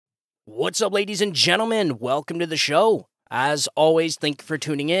What's up, ladies and gentlemen? Welcome to the show. As always, thank you for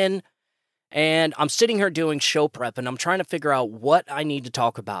tuning in. And I'm sitting here doing show prep, and I'm trying to figure out what I need to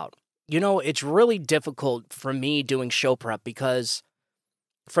talk about. You know, it's really difficult for me doing show prep because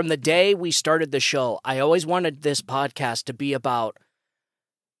from the day we started the show, I always wanted this podcast to be about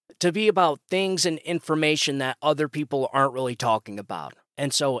things and information that other people aren't really talking about.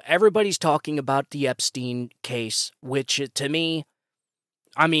 And so everybody's talking about the Epstein case, which to me,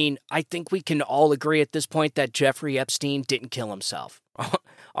 I think we can all agree at this point that Jeffrey Epstein didn't kill himself.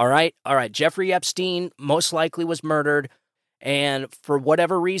 All right. Jeffrey Epstein most likely was murdered. And for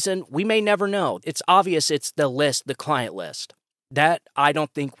whatever reason, we may never know. It's obvious it's the client list. That I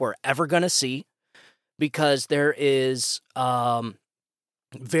don't think we're ever going to see because there is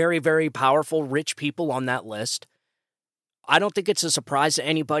very, very powerful rich people on that list. I don't think it's a surprise to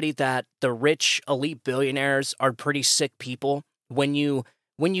anybody that the rich elite billionaires are pretty sick people. When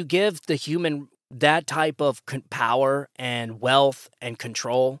you give the human that type of power and wealth and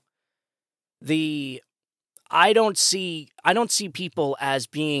control, I don't see people as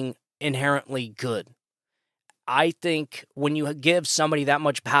being inherently good. I think when you give somebody that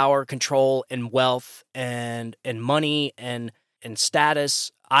much power, control, and wealth and money and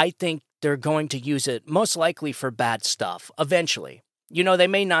status, I think they're going to use it most likely for bad stuff eventually. You know, they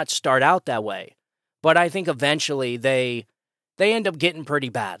may not start out that way, but I think eventually they end up getting pretty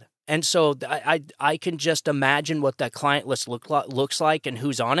bad. And so I can just imagine what that client list looks like and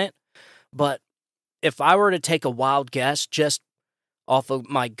who's on it. But if I were to take a wild guess just off of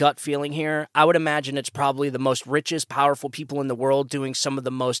my gut feeling here, I would imagine it's probably the most richest, powerful people in the world doing some of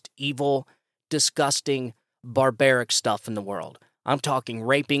the most evil, disgusting, barbaric stuff in the world. I'm talking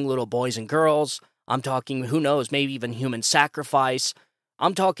raping little boys and girls. I'm talking, who knows, maybe even human sacrifice.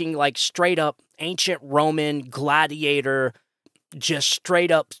 I'm talking like straight up ancient Roman gladiator, just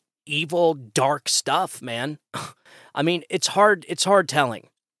straight up evil, dark stuff, man. I mean, it's hard telling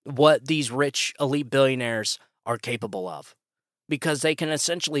what these rich elite billionaires are capable of because they can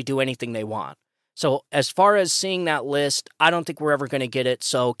essentially do anything they want. So as far as seeing that list, I don't think we're ever going to get it.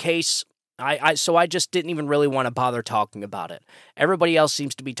 So I just didn't even really want to bother talking about it. Everybody else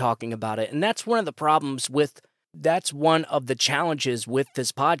seems to be talking about it. And that's one of the challenges with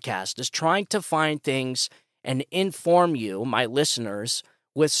this podcast is trying to find things and inform you, my listeners,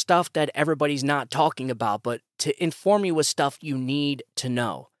 with stuff that everybody's not talking about, but to inform you with stuff you need to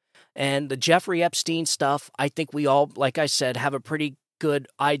know. And the Jeffrey Epstein stuff, I think we all, like I said, have a pretty good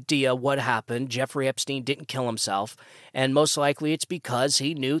idea what happened. Jeffrey Epstein didn't kill himself, and most likely it's because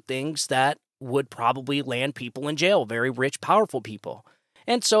he knew things that would probably land people in jail, very rich, powerful people.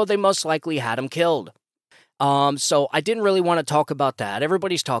 And so they most likely had him killed. So I didn't really want to talk about that.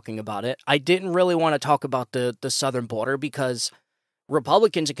 Everybody's talking about it. I didn't really want to talk about the southern border because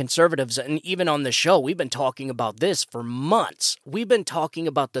Republicans and conservatives, and even on the show, we've been talking about this for months. We've been talking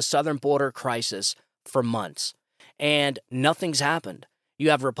about the southern border crisis for months, and nothing's happened.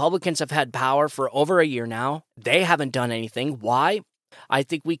 You have Republicans have had power for over a year now. They haven't done anything. Why? I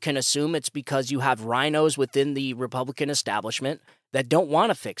think we can assume it's because you have rhinos within the Republican establishment that don't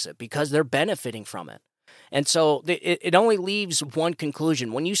want to fix it because they're benefiting from it. And so it only leaves one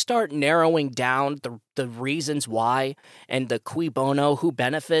conclusion. When you start narrowing down the reasons why and the cui bono, who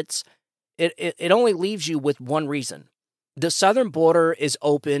benefits, it only leaves you with one reason. The southern border is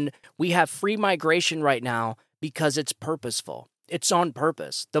open. We have free migration right now because it's purposeful. It's on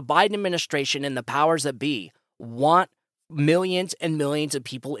purpose. The Biden administration and the powers that be want millions and millions of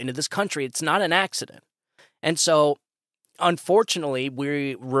people into this country. It's not an accident. And so unfortunately,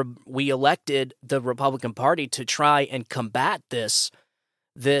 we elected the Republican Party to try and combat this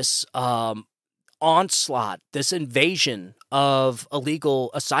onslaught, this invasion of illegal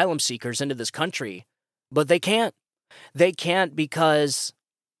asylum seekers into this country, but they can't. They can't because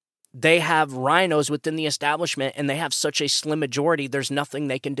they have rhinos within the establishment, and they have such a slim majority. There's nothing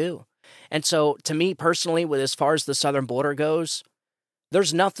they can do. And so, to me personally, with as far as the southern border goes,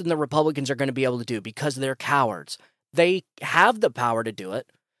 there's nothing the Republicans are going to be able to do because they're cowards. They have the power to do it.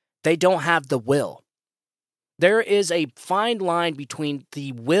 They don't have the will. There is a fine line between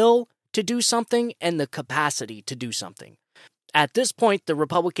the will to do something and the capacity to do something. At this point, the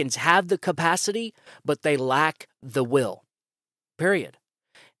Republicans have the capacity, but they lack the will. Period.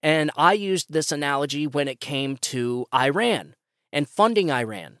 And I used this analogy when it came to Iran and funding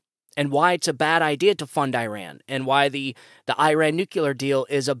Iran, and why it's a bad idea to fund Iran, and why the Iran nuclear deal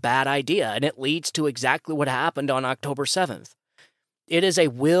is a bad idea, and it leads to exactly what happened on October 7th. It is a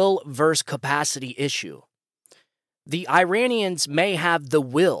will versus capacity issue. The Iranians may have the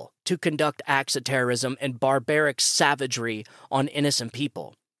will to conduct acts of terrorism and barbaric savagery on innocent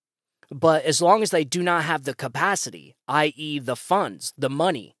people. But as long as they do not have the capacity, i.e. the funds, the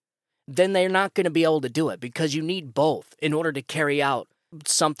money, then they're not going to be able to do it, because you need both in order to carry out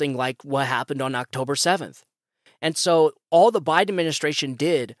something like what happened on October 7th. And so all the Biden administration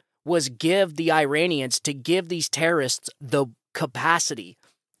did was give the Iranians, to give these terrorists the capacity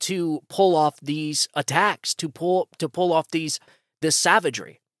to pull off these attacks, to pull off this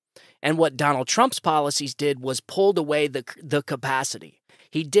savagery. And what Donald Trump's policies did was pulled away the capacity.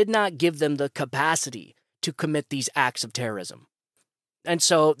 He did not give them the capacity to commit these acts of terrorism. And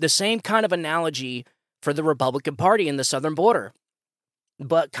so the same kind of analogy for the Republican Party in the southern border,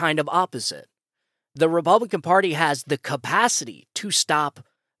 but kind of opposite. The Republican Party has the capacity to stop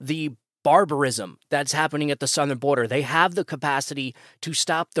the barbarism that's happening at the southern border. They have the capacity to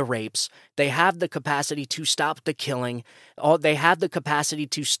stop the rapes. They have the capacity to stop the killing. They have the capacity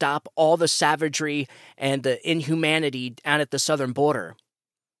to stop all the savagery and the inhumanity out at the southern border.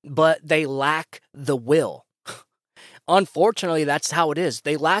 But they lack the will. Unfortunately, that's how it is.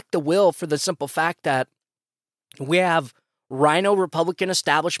 They lack the will for the simple fact that we have rhino Republican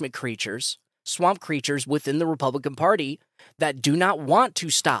establishment creatures, swamp creatures within the Republican Party that do not want to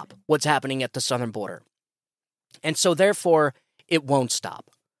stop what's happening at the southern border. And so therefore, it won't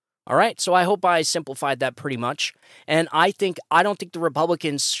stop. All right, so I hope I simplified that pretty much. And I don't think the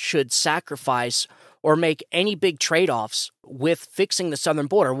Republicans should sacrifice or make any big trade-offs with fixing the southern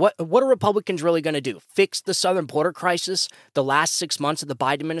border. What are Republicans really going to do? Fix the southern border crisis the last 6 months of the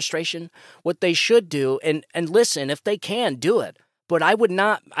Biden administration? What they should do, and listen, if they can, do it. But I would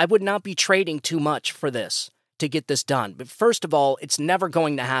not be trading too much for this to get this done. But first of all, it's never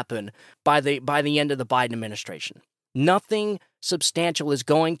going to happen by the end of the Biden administration. Nothing substantial is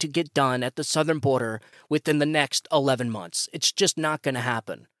going to get done at the southern border within the next 11 months. It's just not going to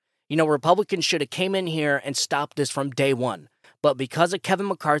happen. You know, Republicans should have came in here and stopped this from day one. But because of Kevin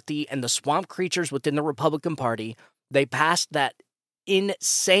McCarthy and the swamp creatures within the Republican Party, they passed that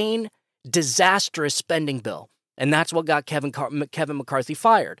insane, disastrous spending bill. And that's what got Kevin McCarthy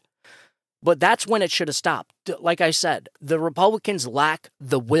fired. But that's when it should have stopped. Like I said, the Republicans lack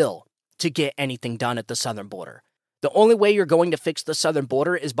the will to get anything done at the southern border. The only way you're going to fix the southern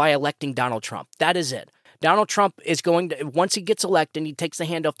border is by electing Donald Trump. That is it. Donald Trump is going to, once he gets elected and he takes the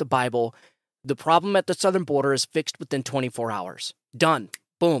hand off the Bible, the problem at the southern border is fixed within 24 hours. Done.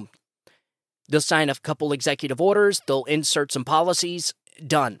 Boom. They'll sign a couple executive orders. They'll insert some policies.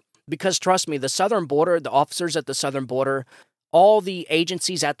 Done. Because trust me, the southern border, the officers at the southern border, all the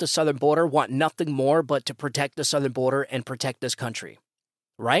agencies at the southern border want nothing more but to protect the southern border and protect this country.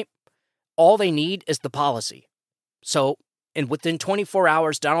 Right? All they need is the policy. So, and within 24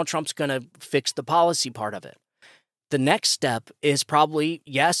 hours, Donald Trump's going to fix the policy part of it. The next step is probably,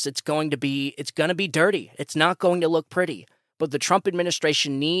 yes, it's going to be dirty. It's not going to look pretty. But the Trump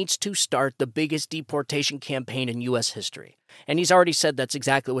administration needs to start the biggest deportation campaign in U.S. history. And he's already said that's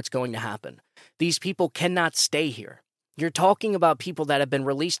exactly what's going to happen. These people cannot stay here. You're talking about people that have been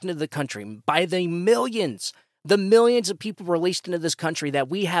released into the country by the millions of people released into this country that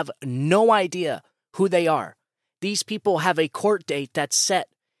we have no idea who they are. These people have a court date that's set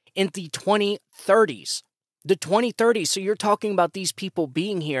in the 2030s. The 2030s. So you're talking about these people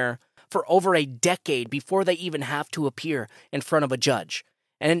being here for over a decade before they even have to appear in front of a judge.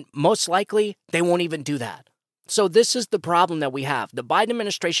 And most likely, they won't even do that. So this is the problem that we have. The Biden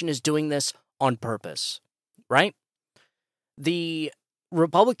administration is doing this on purpose, right? The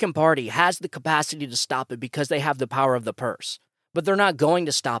Republican Party has the capacity to stop it because they have the power of the purse. But they're not going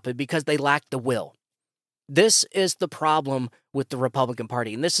to stop it because they lack the will. This is the problem with the Republican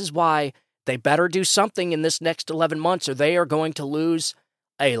Party. And this is why they better do something in this next 11 months or they are going to lose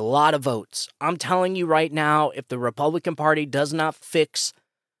a lot of votes. I'm telling you right now, if the Republican Party does not fix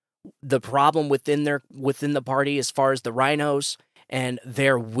the problem within the party as far as the rhinos and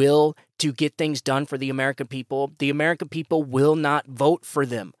their will to get things done for the American people will not vote for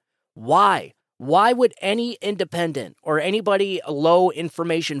them. Why? Why would any independent or anybody a low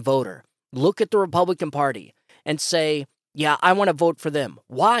information voter look at the Republican Party and say, yeah, I want to vote for them?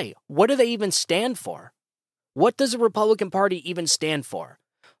 Why? What do they even stand for? What does the Republican Party even stand for?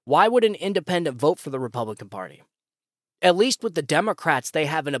 Why would an independent vote for the Republican Party? At least with the Democrats, they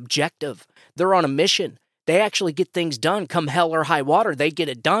have an objective. They're on a mission. They actually get things done. Come hell or high water, they get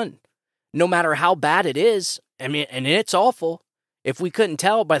it done. No matter how bad it is. I mean, and it's awful. If we couldn't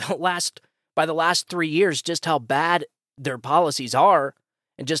tell by the last 3 years just how bad their policies are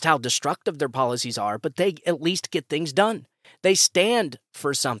and just how destructive their policies are, but they at least get things done. They stand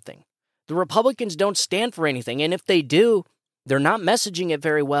for something. The Republicans don't stand for anything, and if they do, they're not messaging it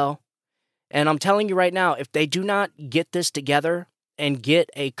very well. And I'm telling you right now, if they do not get this together and get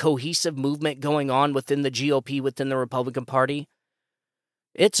a cohesive movement going on within the GOP, within the Republican Party,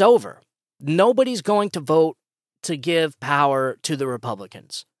 it's over. Nobody's going to vote to give power to the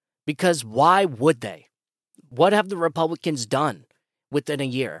Republicans. Because why would they? What have the Republicans done within a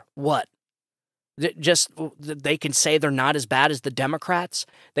year? What? Just they can say they're not as bad as the Democrats.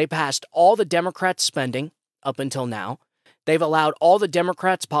 They passed all the Democrats' spending up until now. They've allowed all the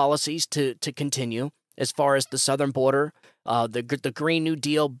Democrats' policies to continue as far as the southern border, the Green New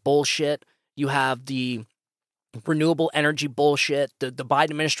Deal bullshit. You have the renewable energy bullshit, the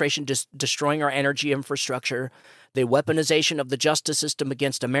Biden administration just destroying our energy infrastructure, the weaponization of the justice system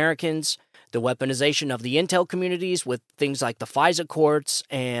against Americans, the weaponization of the intel communities with things like the FISA courts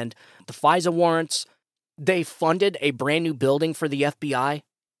and the FISA warrants. They funded a brand new building for the FBI.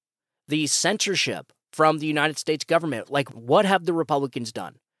 The censorship from the United States government. Like, what have the Republicans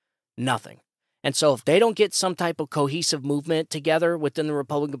done? Nothing. And so if they don't get some type of cohesive movement together within the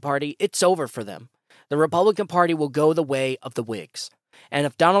Republican Party, it's over for them. The Republican Party will go the way of the Whigs. And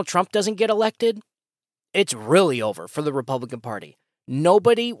if Donald Trump doesn't get elected, it's really over for the Republican Party.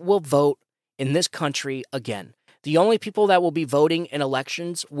 Nobody will vote in this country again. The only people that will be voting in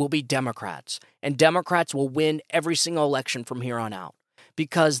elections will be Democrats. And Democrats will win every single election from here on out.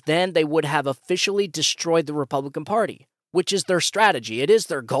 Because then they would have officially destroyed the Republican Party, which is their strategy. It is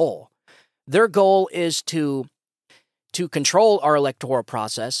their goal. Their goal is to control our electoral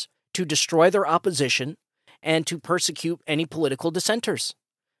process, to destroy their opposition, and to persecute any political dissenters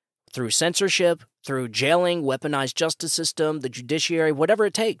through censorship, through jailing, weaponized justice system, the judiciary, whatever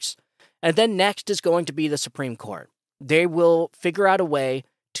it takes. And then next is going to be the Supreme Court. They will figure out a way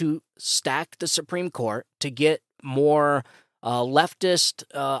to stack the Supreme Court to get more leftist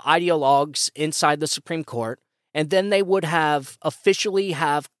ideologues inside the Supreme Court, and then they would have officially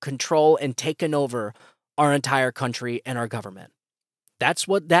have control and taken over our entire country and our government.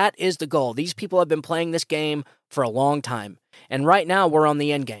 That is the goal. These people have been playing this game for a long time, and right now we're on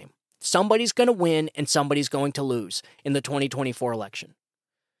the end game. Somebody's going to win and somebody's going to lose in the 2024 election,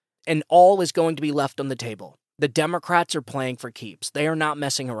 and all is going to be left on the table. The Democrats are playing for keeps. They are not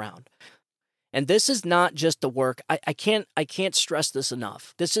messing around. And this is not just the work. I can't stress this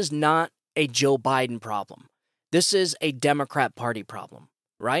enough. This is not a Joe Biden problem. This is a Democrat Party problem,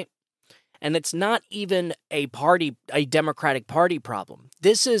 right? And it's not even a Democratic Party problem.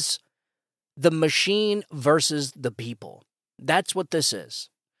 This is the machine versus the people. That's what this is.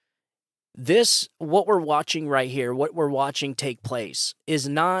 What we're watching right here, what we're watching take place is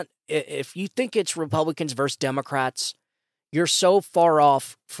not, if you think it's Republicans versus Democrats, you're so far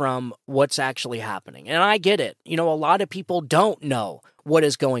off from what's actually happening. And I get it. A lot of people don't know what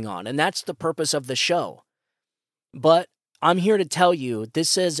is going on, and that's the purpose of the show. But I'm here to tell you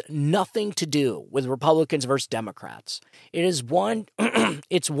this has nothing to do with Republicans versus Democrats. It is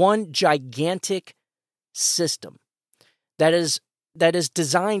it's one gigantic system that is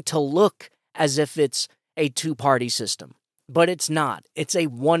designed to look as if it's a two-party system. But it's not. It's a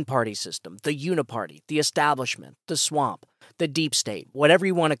one-party system, the uniparty, the establishment, the swamp, the deep state, whatever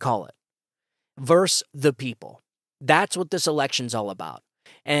you want to call it, versus the people. That's what this election's all about.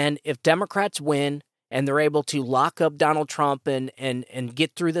 And if Democrats win and they're able to lock up Donald Trump and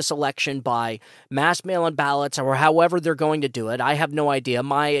get through this election by mass mail-in ballots or however they're going to do it, I have no idea.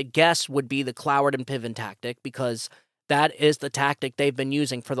 My guess would be the Cloward and Piven tactic, because that is the tactic they've been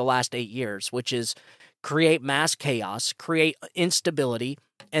using for the last 8 years, which is create mass chaos, create instability,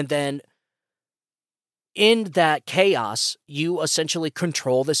 and then in that chaos, you essentially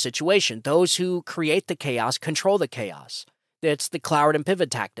control the situation. Those who create the chaos control the chaos. It's the Cloward and Piven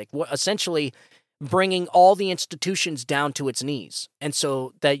tactic, essentially bringing all the institutions down to its knees, and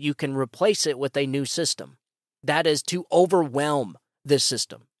so that you can replace it with a new system. That is to overwhelm this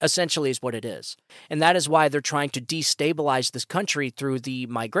system, essentially is what it is. And that is why they're trying to destabilize this country through the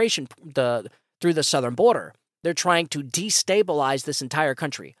migration, through the southern border. They're trying to destabilize this entire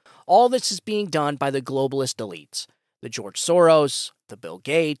country. All this is being done by the globalist elites. The George Soros, the Bill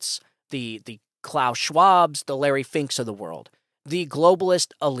Gates, the Klaus Schwabs, the Larry Finks of the world. The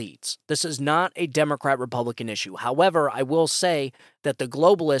globalist elites. This is not a Democrat-Republican issue. However, I will say that the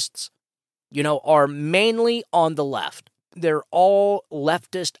globalists, are mainly on the left. They're all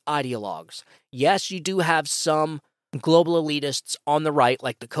leftist ideologues. Yes, you do have some global elitists on the right,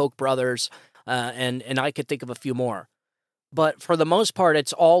 like the Koch brothers, and I could think of a few more. But for the most part,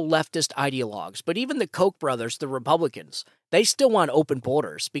 it's all leftist ideologues. But even the Koch brothers, the Republicans, they still want open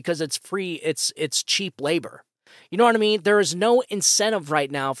borders because it's free, it's cheap labor. You know what I mean? There is no incentive right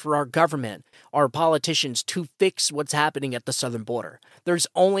now for our government, our politicians, to fix what's happening at the southern border. There's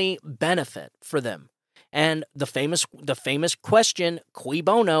only benefit for them. And the famous question, cui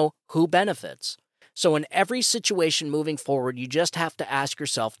bono, who benefits? So in every situation moving forward, you just have to ask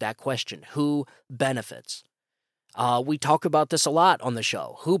yourself that question, who benefits? We talk about this a lot on the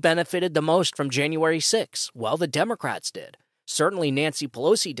show. Who benefited the most from January 6th? Well, the Democrats did. Certainly Nancy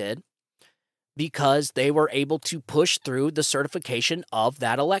Pelosi did, because they were able to push through the certification of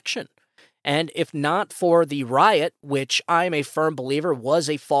that election. And if not for the riot, which I'm a firm believer was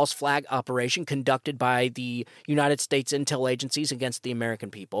a false flag operation conducted by the United States intel agencies against the American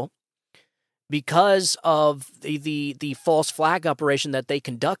people, because of the false flag operation that they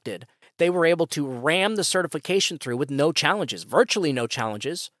conducted, they were able to ram the certification through with no challenges, virtually no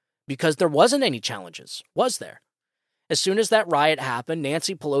challenges, because there wasn't any challenges, was there? As soon as that riot happened,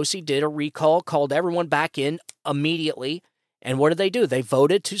 Nancy Pelosi did a recall, called everyone back in immediately, and what did they do? They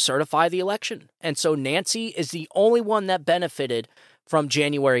voted to certify the election. And so Nancy is the only one that benefited from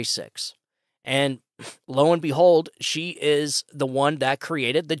January 6th. And lo and behold, she is the one that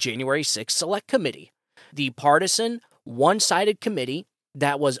created the January 6th Select Committee, the partisan, one-sided committee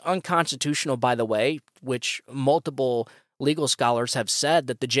that was unconstitutional, by the way, which multiple legal scholars have said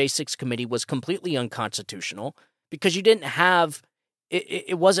that the J6 committee was completely unconstitutional because you didn't have,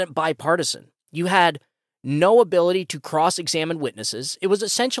 it wasn't bipartisan. You had no ability to cross-examine witnesses. It was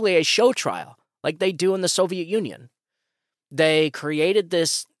essentially a show trial, like they do in the Soviet Union. They created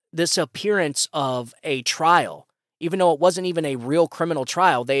this appearance of a trial, even though it wasn't even a real criminal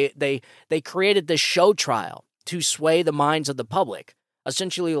trial. They created this show trial to sway the minds of the public,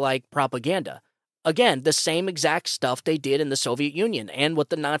 essentially like propaganda. Again, the same exact stuff they did in the Soviet Union and what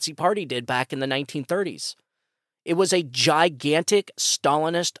the Nazi Party did back in the 1930s. It was a gigantic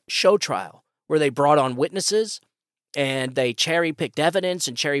Stalinist show trial where they brought on witnesses and they cherry-picked evidence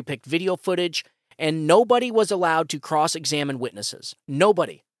and cherry-picked video footage, and nobody was allowed to cross-examine witnesses.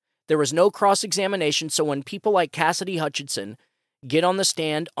 Nobody. There was no cross-examination, so when people like Cassidy Hutchinson get on the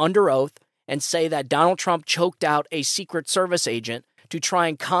stand under oath and say that Donald Trump choked out a Secret Service agent to try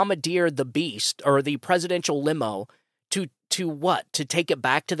and commandeer the beast or the presidential limo to what? To take it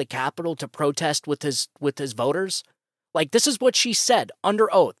back to the Capitol to protest with his voters? Like, this is what she said under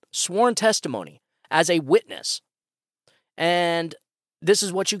oath, sworn testimony as a witness. And this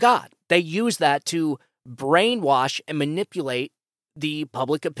is what you got. They use that to brainwash and manipulate the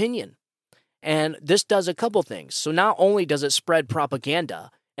public opinion. And this does a couple things. So not only does it spread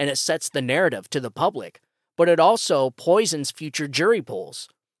propaganda and it sets the narrative to the public, but it also poisons future jury pools,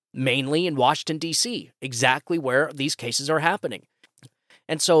 mainly in Washington, D.C., exactly where these cases are happening.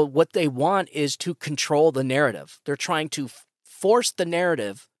 And so what they want is to control the narrative. They're trying to force the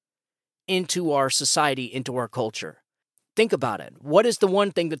narrative into our society, into our culture. Think about it. What is the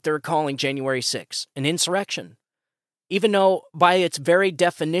one thing that they're calling January 6th? An insurrection. Even though by its very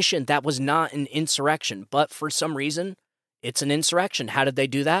definition, that was not an insurrection. But for some reason, it's an insurrection. How did they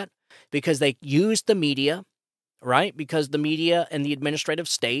do that? Because they used the media, right? Because the media and the administrative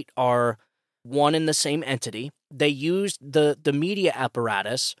state are one and the same entity. They used the media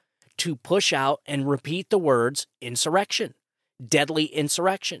apparatus to push out and repeat the words insurrection, deadly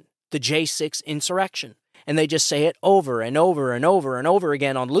insurrection, the J6 insurrection. And they just say it over and over and over and over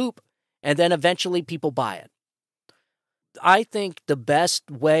again on loop, and then eventually people buy it. I think the best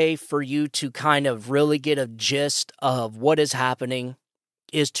way for you to kind of really get a gist of what is happening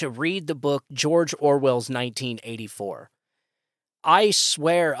is to read the book George Orwell's 1984. I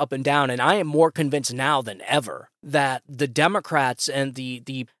swear up and down, and I am more convinced now than ever, that the Democrats and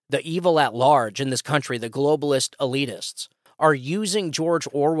the evil at large in this country, the globalist elitists, are using George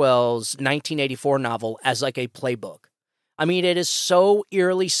Orwell's 1984 novel as like a playbook. I mean, it is so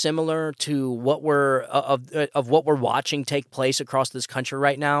eerily similar to what we're of what we're watching take place across this country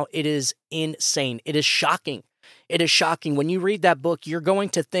right now. It is insane. It is shocking. It is shocking. When you read that book, you're going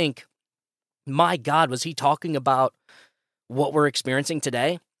to think, my God, was he talking about what we're experiencing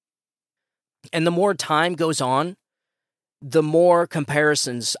today? And the more time goes on, the more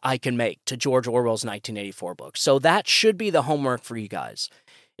comparisons I can make to George Orwell's 1984 book. So that should be the homework for you guys.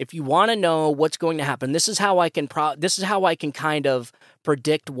 If you want to know what's going to happen, this is how I can kind of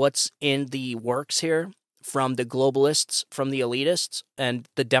predict what's in the works here from the globalists, from the elitists, and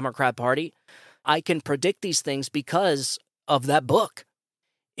the Democrat Party. I can predict these things because of that book.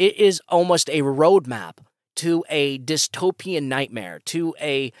 It is almost a roadmap to a dystopian nightmare, to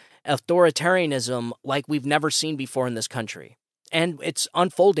a authoritarianism like we've never seen before in this country. And it's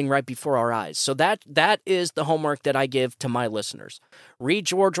unfolding right before our eyes. So that is the homework that I give to my listeners. Read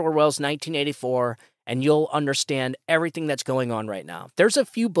George Orwell's 1984, and you'll understand everything that's going on right now. There's a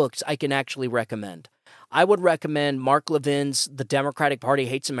few books I can actually recommend. I would recommend Mark Levin's The Democratic Party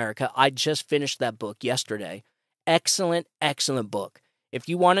Hates America. I just finished that book yesterday. Excellent, excellent book. If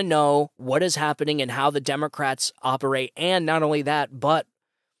you want to know what is happening and how the Democrats operate, and not only that, but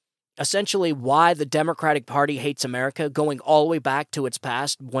essentially why the Democratic Party hates America, going all the way back to its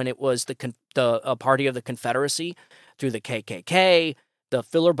past when it was a party of the Confederacy, through the KKK, the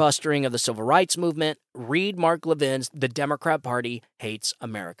filibustering of the Civil Rights Movement, read Mark Levin's The Democrat Party Hates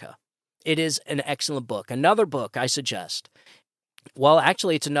America. It is an excellent book. Another book I suggest,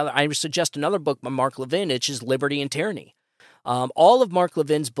 I suggest another book by Mark Levin, which is Liberty and Tyranny. All of Mark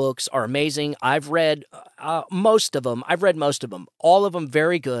Levin's books are amazing. I've read most of them. All of them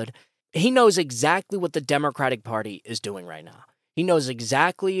very good. He knows exactly what the Democratic Party is doing right now. He knows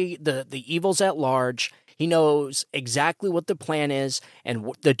exactly the evils at large. He knows exactly what the plan is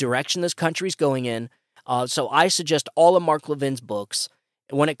and the direction this country is going in. So I suggest all of Mark Levin's books.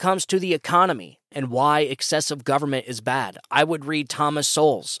 When it comes to the economy and why excessive government is bad, I would read Thomas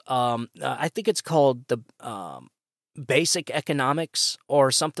Sowell's. I think it's called the Basic Economics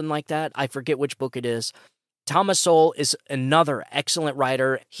or something like that. I forget which book it is. Thomas Sowell is another excellent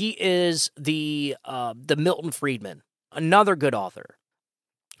writer. He is the Milton Friedman, another good author.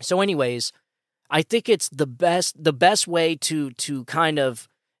 So anyways, I think it's the best way to kind of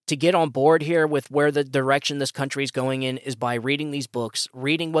to get on board here with where the direction this country is going in is by reading these books,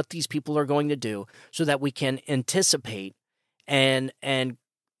 reading what these people are going to do so that we can anticipate and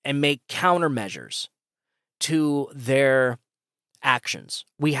make countermeasures to their actions.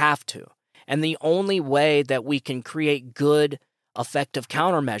 We have to. And the only way that we can create good, effective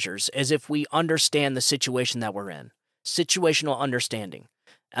countermeasures is if we understand the situation that we're in. Situational understanding.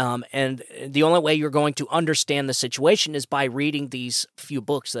 And the only way you're going to understand the situation is by reading these few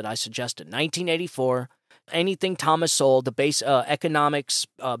books that I suggested. 1984, anything Thomas Sowell, the base economics,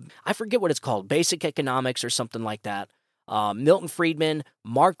 I forget what it's called, Basic Economics or something like that. Milton Friedman,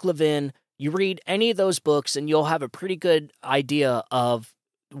 Mark Levin. You read any of those books and you'll have a pretty good idea of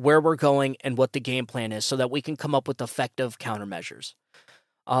where we're going and what the game plan is so that we can come up with effective countermeasures.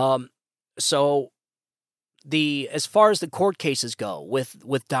 As far as the court cases go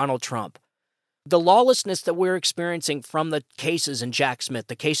with Donald Trump, the lawlessness that we're experiencing from the cases in Jack Smith,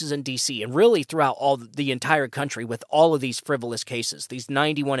 the cases in D.C., and really throughout the entire country with all of these frivolous cases, these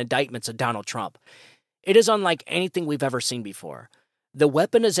 91 indictments of Donald Trump, it is unlike anything we've ever seen before. The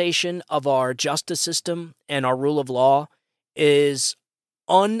weaponization of our justice system and our rule of law is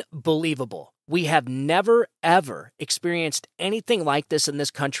unbelievable. We have never, ever experienced anything like this in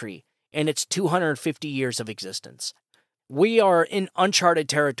this country in its 250 years of existence. We are in uncharted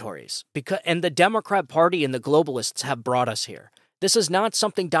territories, and the Democrat Party and the globalists have brought us here. This is not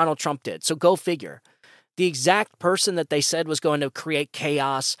something Donald Trump did, so go figure. The exact person that they said was going to create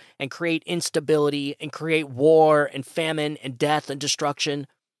chaos and create instability and create war and famine and death and destruction,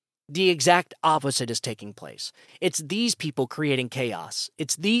 the exact opposite is taking place. It's these people creating chaos.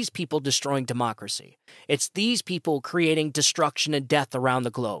 It's these people destroying democracy. It's these people creating destruction and death around the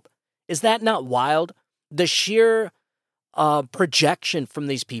globe. Is that not wild? The sheer projection from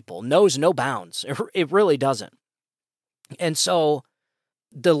these people knows no bounds. It really doesn't. And so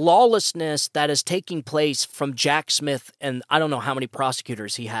the lawlessness that is taking place from Jack Smith, and I don't know how many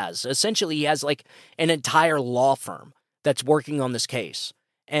prosecutors he has. Essentially, he has like an entire law firm that's working on this case.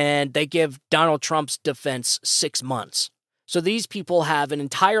 And they give Donald Trump's defense 6 months. So these people have an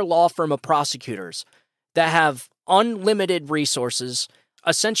entire law firm of prosecutors that have unlimited resources,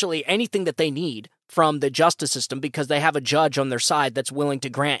 essentially anything that they need from the justice system because they have a judge on their side that's willing to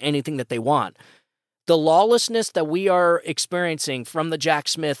grant anything that they want. The lawlessness that we are experiencing from the Jack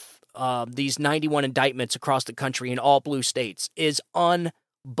Smith, these 91 indictments across the country in all blue states is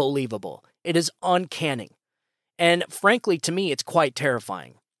unbelievable. It is uncanny. And frankly, to me, it's quite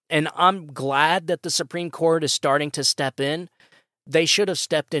terrifying. And I'm glad that the Supreme Court is starting to step in. They should have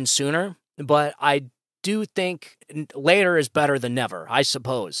stepped in sooner, but I do think later is better than never, I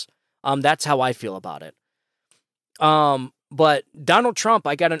suppose. That's how I feel about it. But Donald Trump,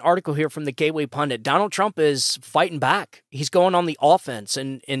 I got an article here from the Gateway Pundit. Donald Trump is fighting back. He's going on the offense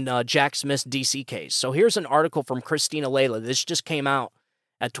in Jack Smith's D.C. case. So here's an article from Christina Layla. This just came out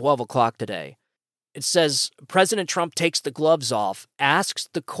at 12 o'clock today. It says, President Trump takes the gloves off, asks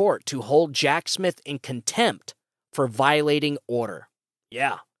the court to hold Jack Smith in contempt for violating order.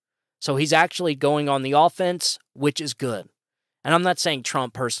 Yeah. So he's actually going on the offense, which is good. And I'm not saying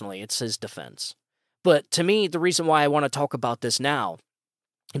Trump personally, it's his defense. But to me, the reason why I want to talk about this now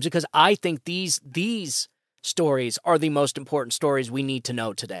is because I think these stories are the most important stories we need to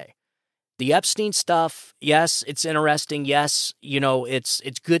know today. The Epstein stuff, yes, it's interesting. Yes,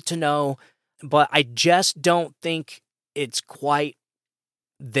 it's good to know. but I just don't think it's quite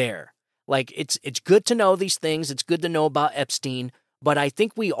there. Like, it's good to know these things. It's good to know about Epstein, but I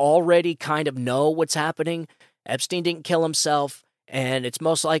think we already kind of know what's happening. Epstein didn't kill himself, and it's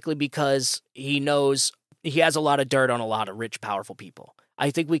most likely because he knows he has a lot of dirt on a lot of rich, powerful people. I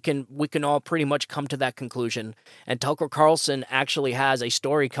think we can all pretty much come to that conclusion. And Tucker Carlson actually has a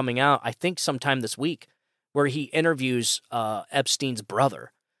story coming out, I think sometime this week, where he interviews Epstein's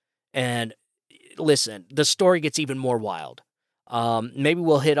brother. And listen, the story gets even more wild. Maybe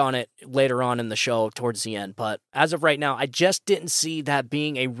we'll hit on it later on in the show towards the end. But as of right now, I just didn't see that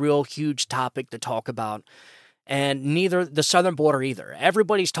being a real huge topic to talk about. And neither the southern border either.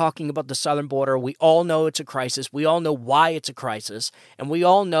 Everybody's talking about the southern border. We all know it's a crisis. We all know why it's a crisis. And we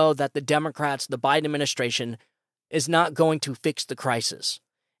all know that the Democrats, the Biden administration, is not going to fix the crisis.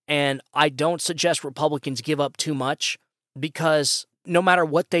 And I don't suggest Republicans give up too much, because no matter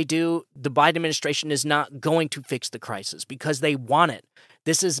what they do, the Biden administration is not going to fix the crisis because they want it.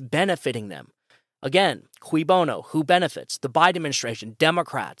 This is benefiting them. Again, cui bono, who benefits? The Biden administration,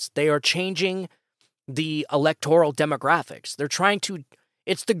 Democrats. They are changing the electoral demographics. They're trying to,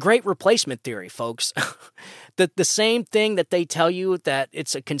 it's the great replacement theory, folks. the same thing that they tell you that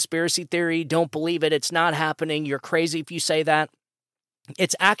it's a conspiracy theory, don't believe it, it's not happening, you're crazy if you say that.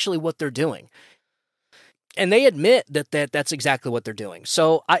 It's actually what they're doing. And they admit that's exactly what they're doing.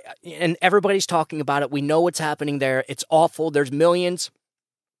 So and everybody's talking about it. We know what's happening there. It's awful. There's millions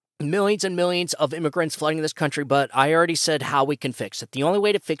and millions of immigrants flooding this country, but I already said how we can fix it. The only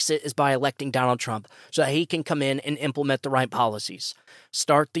way to fix it is by electing Donald Trump so that he can come in and implement the right policies.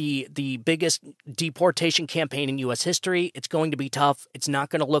 Start the biggest deportation campaign in U.S. history. It's going to be tough. It's not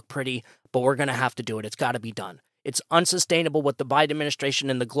going to look pretty, but we're going to have to do it. It's got to be done. It's unsustainable what the Biden administration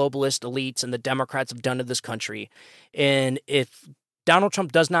and the globalist elites and the Democrats have done to this country. And if Donald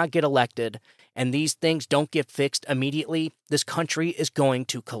Trump does not get elected and these things don't get fixed immediately, this country is going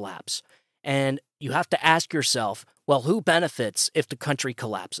to collapse. And you have to ask yourself, well, who benefits if the country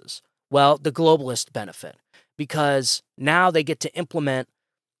collapses? Well, the globalists benefit because now they get to implement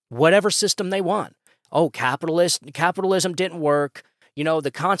whatever system they want. Oh, capitalism didn't work. You know,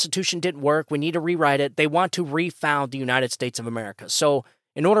 the Constitution didn't work. We need to rewrite it. They want to refound the United States of America. So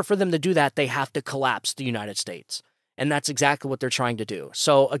in order for them to do that, they have to collapse the United States. And that's exactly what they're trying to do.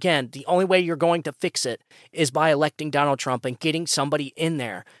 So again, the only way you're going to fix it is by electing Donald Trump and getting somebody in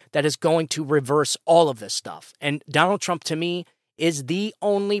there that is going to reverse all of this stuff. And Donald Trump, to me, is the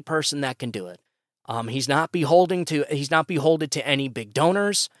only person that can do it. He's not beholden to any big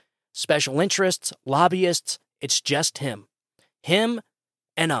donors, special interests, lobbyists. It's just him. Him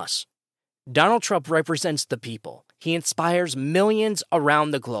and us. Donald Trump represents the people. He inspires millions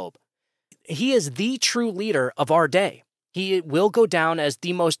around the globe. He is the true leader of our day. He will go down as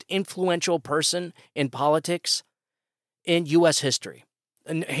the most influential person in politics in U.S. history.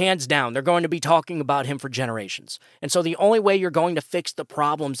 And hands down, they're going to be talking about him for generations. And so the only way you're going to fix the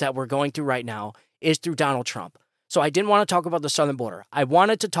problems that we're going through right now is through Donald Trump. So I didn't want to talk about the southern border. I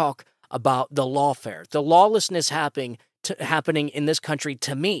wanted to talk about the lawfare. The lawlessness happening in this country,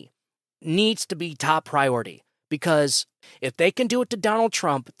 to me, needs to be top priority. Because if they can do it to Donald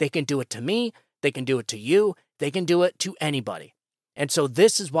Trump, they can do it to me, they can do it to you, they can do it to anybody. And so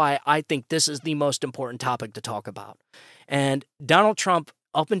this is why I think this is the most important topic to talk about. And Donald Trump,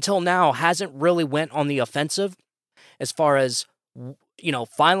 up until now, hasn't really went on the offensive as far as,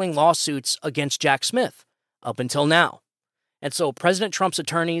 filing lawsuits against Jack Smith, up until now. And so President Trump's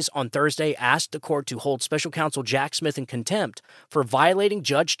attorneys on Thursday asked the court to hold special counsel Jack Smith in contempt for violating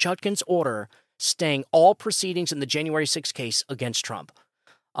Judge Chutkan's order staying all proceedings in the January 6th case against Trump.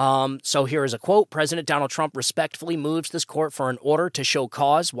 So here is a quote. President Donald Trump respectfully moves this court for an order to show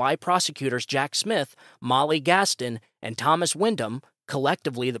cause why prosecutors Jack Smith, Molly Gaston, and Thomas Wyndham,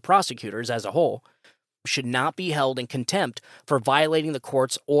 collectively the prosecutors as a whole, should not be held in contempt for violating the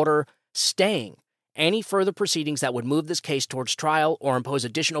court's order staying any further proceedings that would move this case towards trial or impose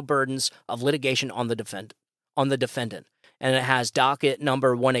additional burdens of litigation on the defendant. And it has docket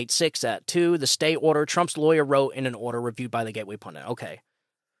number 186 at 2, the stay order Trump's lawyer wrote in an order reviewed by the Gateway Pundit. Okay.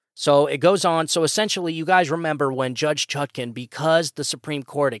 So it goes on. So essentially, you guys remember when Judge Chutkan, because the Supreme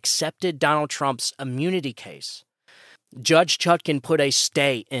Court accepted Donald Trump's immunity case, Judge Chutkan put a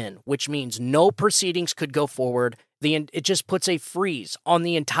stay in, which means no proceedings could go forward. It just puts a freeze on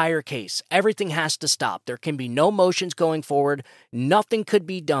the entire case. Everything has to stop. There can be no motions going forward. Nothing could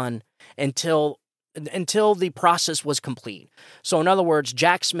be done until the process was complete. So in other words,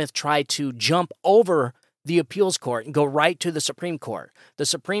 Jack Smith tried to jump over the appeals court and go right to the Supreme Court. The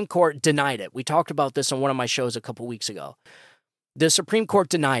Supreme Court denied it. We talked about this on one of my shows a couple weeks ago. The Supreme Court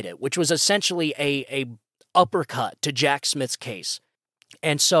denied it, which was essentially a uppercut to Jack Smith's case.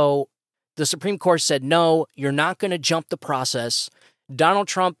 And so the Supreme Court said, no, you're not going to jump the process. Donald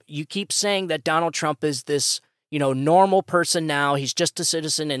Trump, you keep saying that Donald Trump is this, normal person now. He's just a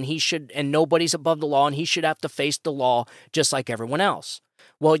citizen and nobody's above the law and he should have to face the law just like everyone else.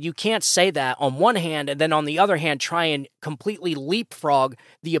 Well, you can't say that on one hand and then on the other hand try and completely leapfrog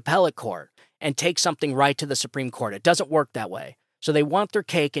the appellate court and take something right to the Supreme Court. It doesn't work that way. So they want their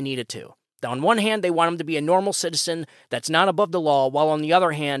cake and eat it too. On one hand, they want him to be a normal citizen that's not above the law, while on the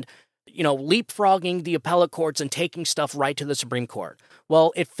other hand, leapfrogging the appellate courts and taking stuff right to the Supreme Court.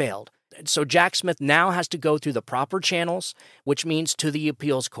 Well, it failed. So Jack Smith now has to go through the proper channels, which means to the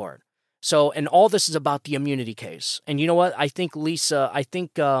appeals court. So, and all this is about the immunity case. And you know what? I think Christina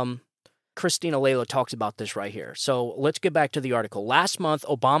Layla talks about this right here. So let's get back to the article. Last month,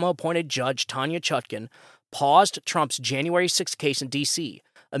 Obama-appointed Judge Tanya Chutkan paused Trump's January 6th case in D.C.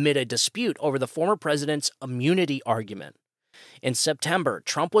 amid a dispute over the former president's immunity argument. In September,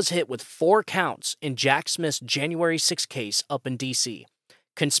 Trump was hit with 4 counts in Jack Smith's January 6th case up in D.C.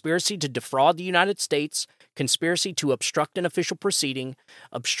 Conspiracy to defraud the United States, conspiracy to obstruct an official proceeding,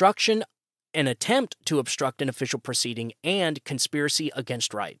 obstruction, an attempt to obstruct an official proceeding, and conspiracy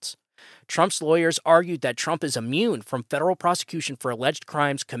against rights. Trump's lawyers argued that Trump is immune from federal prosecution for alleged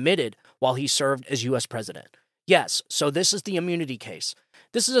crimes committed while he served as U.S. president. Yes, so this is the immunity case.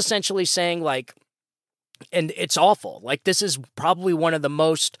 This is essentially saying, and it's awful. This is probably one of the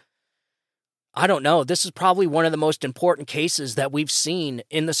most, this is probably one of the most important cases that we've seen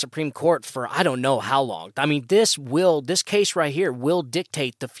in the Supreme Court for I don't know how long. I mean, this case right here will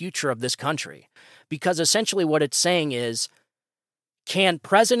dictate the future of this country, because essentially what it's saying is, can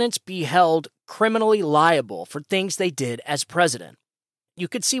presidents be held criminally liable for things they did as president? You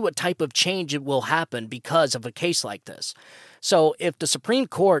could see what type of change it will happen because of a case like this. So if the Supreme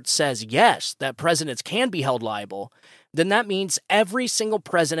Court says yes, that presidents can be held liable, then that means every single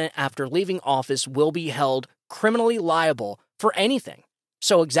president after leaving office will be held criminally liable for anything.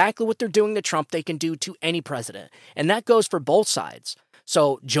 So exactly what they're doing to Trump, they can do to any president. And that goes for both sides.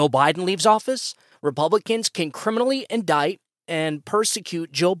 So Joe Biden leaves office, Republicans can criminally indict and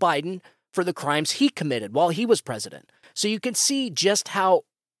persecute Joe Biden for the crimes he committed while he was president. So you can see just how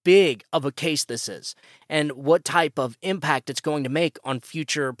big of a case this is and what type of impact it's going to make on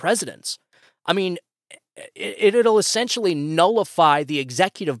future presidents. I mean, it'll essentially nullify the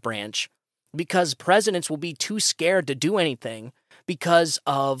executive branch because presidents will be too scared to do anything because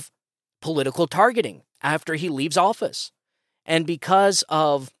of political targeting after he leaves office. And because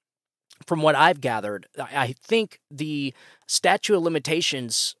of, from what I've gathered, I think the statute of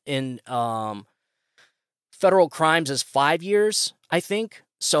limitations in federal crimes is 5 years, I think.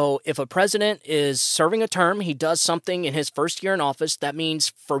 So if a president is serving a term, he does something in his first year in office, that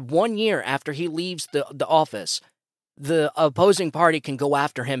means for 1 year after he leaves the office, the opposing party can go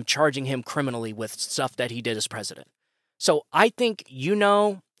after him, charging him criminally with stuff that he did as president. So I think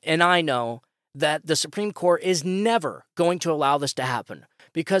and I know that the Supreme Court is never going to allow this to happen,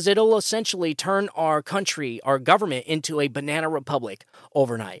 because it'll essentially turn our country, our government, into a banana republic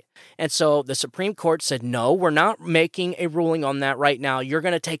overnight. And so the Supreme Court said, no, we're not making a ruling on that right now. You're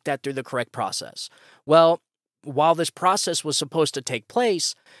going to take that through the correct process. Well, while this process was supposed to take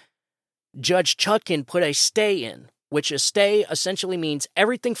place, Judge Chutkan put a stay in, which a stay essentially means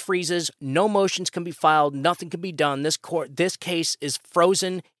everything freezes, no motions can be filed, nothing can be done. This case is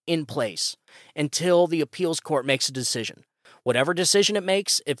frozen in place until the appeals court makes a decision. Whatever decision it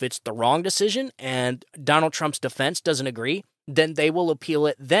makes, if it's the wrong decision and Donald Trump's defense doesn't agree, then they will appeal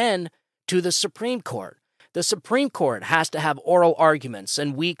it then to the Supreme Court. The Supreme Court has to have oral arguments,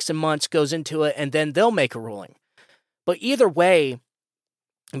 and weeks and months goes into it, and then they'll make a ruling. But either way,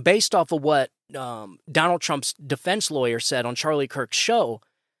 based off of what Donald Trump's defense lawyer said on Charlie Kirk's show,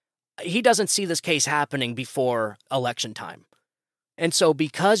 he doesn't see this case happening before election time. And so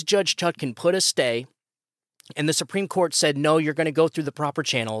because Judge Chutkan put a stay, and the Supreme Court said, no, you're going to go through the proper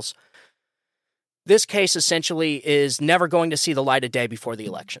channels, this case essentially is never going to see the light of day before the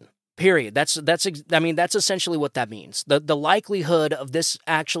election. Period. That's essentially what that means. The likelihood of this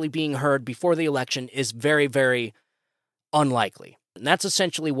actually being heard before the election is very, very unlikely. And that's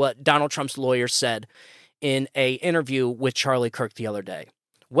essentially what Donald Trump's lawyer said in an interview with Charlie Kirk the other day.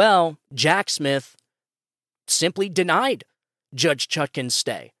 Well, Jack Smith simply denied Judge Chutkan's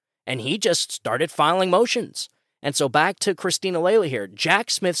stay, and he just started filing motions. And so back to Christina Layla here.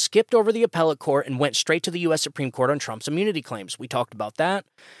 Jack Smith skipped over the appellate court and went straight to the U.S. Supreme Court on Trump's immunity claims. We talked about that.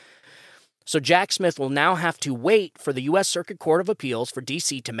 So Jack Smith will now have to wait for the U.S. Circuit Court of Appeals for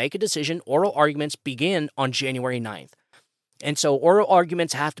D.C. to make a decision. Oral arguments begin on January 9th. And so oral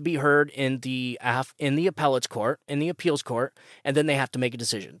arguments have to be heard in the appeals court, and then they have to make a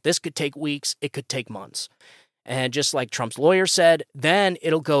decision. This could take weeks. It could take months. And just like Trump's lawyer said, then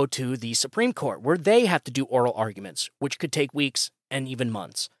it'll go to the Supreme Court, where they have to do oral arguments, which could take weeks and even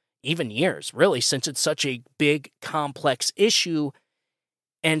months, even years, really, since it's such a big, complex issue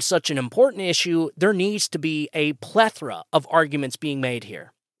and such an important issue. There needs to be a plethora of arguments being made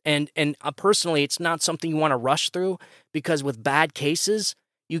here. And personally, it's not something you want to rush through, because with bad cases,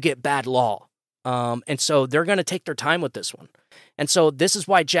 you get bad law. And so they're going to take their time with this one. And so this is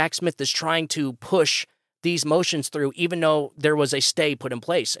why Jack Smith is trying to push these motions through, even though there was a stay put in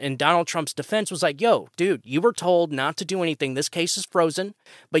place. And Donald Trump's defense was like, yo, dude, you were told not to do anything. This case is frozen.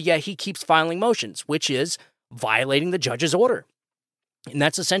 But yet he keeps filing motions, which is violating the judge's order. And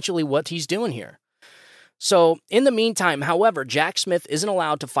that's essentially what he's doing here. So in the meantime, however, Jack Smith isn't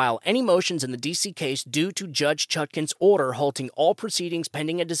allowed to file any motions in the D.C. case due to Judge Chutkan's order halting all proceedings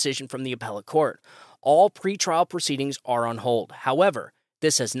pending a decision from the appellate court. All pretrial proceedings are on hold. However,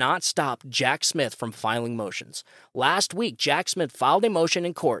 this has not stopped Jack Smith from filing motions. Last week, Jack Smith filed a motion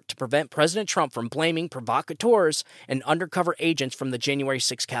in court to prevent President Trump from blaming provocateurs and undercover agents from the January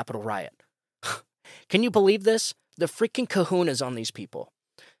 6th Capitol riot. Can you believe this? The freaking kahunas on these people.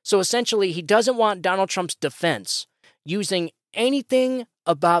 So essentially, he doesn't want Donald Trump's defense using anything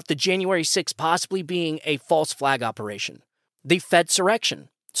about the January 6th possibly being a false flag operation, the Fedsurrection.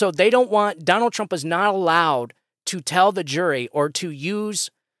 So they don't want, Donald Trump is not allowed to tell the jury or to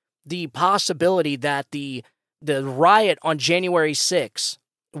use the possibility that the riot on January 6th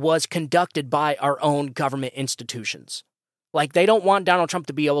was conducted by our own government institutions. Like, they don't want Donald Trump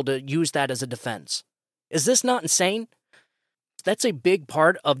to be able to use that as a defense. Is this not insane? That's a big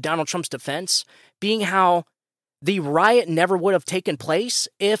part of Donald Trump's defense, being how the riot never would have taken place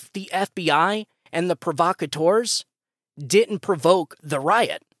if the FBI and the provocateurs didn't provoke the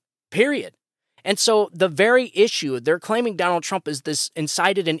riot, period. And so the very issue, they're claiming Donald Trump is this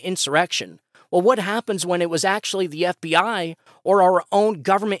incited an insurrection. Well, what happens when it was actually the FBI or our own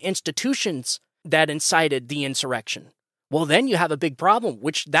government institutions that incited the insurrection? Well, then you have a big problem,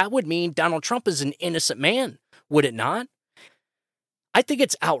 which that would mean Donald Trump is an innocent man, would it not? I think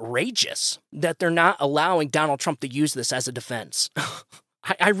it's outrageous that they're not allowing Donald Trump to use this as a defense.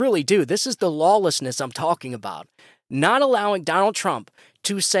 I really do. This is the lawlessness I'm talking about. Not allowing Donald Trump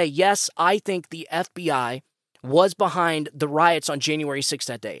to say, yes, I think the FBI was behind the riots on January 6th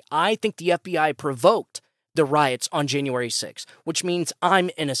that day. I think the FBI provoked the riots on January 6th, which means I'm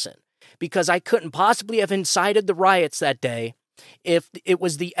innocent, because I couldn't possibly have incited the riots that day if it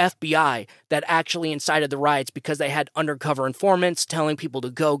was the FBI that actually incited the riots, because they had undercover informants telling people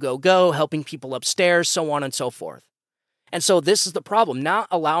to go, helping people upstairs, so on and so forth. And so this is the problem. Not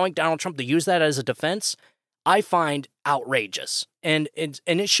allowing Donald Trump to use that as a defense, I find outrageous. And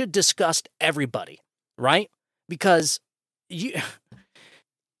it should disgust everybody, right? Because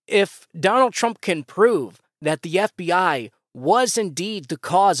if Donald Trump can prove that the FBI was indeed the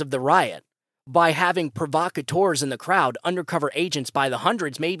cause of the riot by having provocateurs in the crowd, undercover agents by the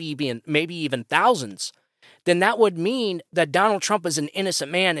hundreds, maybe even thousands, then that would mean that Donald Trump is an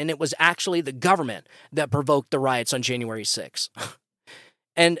innocent man and it was actually the government that provoked the riots on January 6th.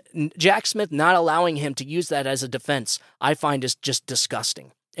 And Jack Smith not allowing him to use that as a defense, I find is just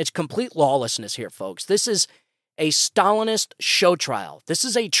disgusting. It's complete lawlessness here, folks. This is a Stalinist show trial. This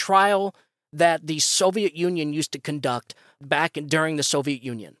is a trial that the Soviet Union used to conduct back during the Soviet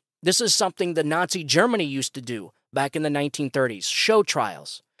Union. This is something the Nazi Germany used to do back in the 1930s, show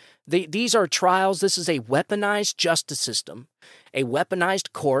trials. These are trials. This is a weaponized justice system, a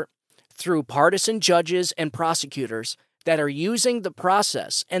weaponized court through partisan judges and prosecutors that are using the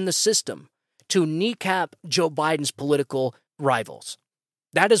process and the system to kneecap Joe Biden's political rivals.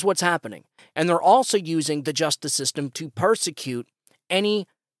 That is what's happening. And they're also using the justice system to persecute any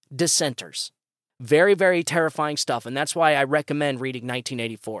dissenters. Very, very terrifying stuff, and that's why I recommend reading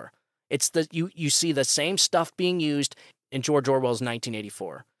 1984. It's you see the same stuff being used in George Orwell's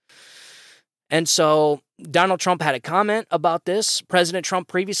 1984. And so Donald Trump had a comment about this. President Trump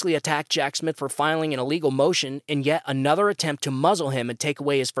previously attacked Jack Smith for filing an illegal motion in yet another attempt to muzzle him and take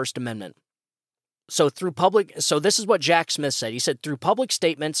away his First Amendment. So this is what Jack Smith said. He said, through public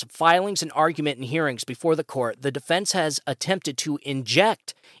statements, filings, and argument and hearings before the court, the defense has attempted to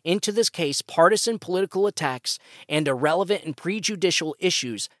inject into this case partisan political attacks and irrelevant and prejudicial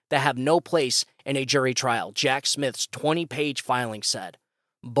issues that have no place in a jury trial, Jack Smith's 20-page filing said.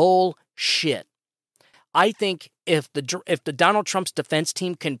 Bullshit. I think if the Donald Trump's defense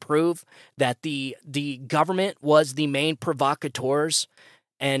team can prove that the government was the main provocateurs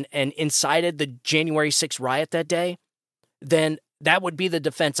and incited the January 6th riot that day, then that would be the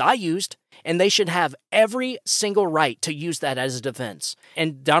defense I used, and they should have every single right to use that as a defense.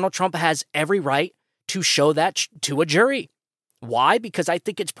 And Donald Trump has every right to show that to a jury. Why? Because I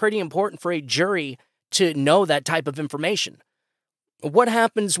think it's pretty important for a jury to know that type of information. What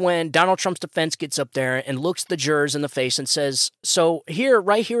happens when Donald Trump's defense gets up there and looks the jurors in the face and says, so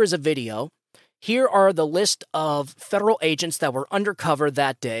right here is a video. Here are the list of federal agents that were undercover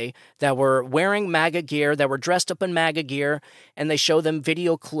that day, that were wearing MAGA gear, that were dressed up in MAGA gear, and they show them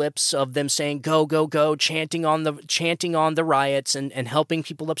video clips of them saying, go, go, go, chanting on the riots and helping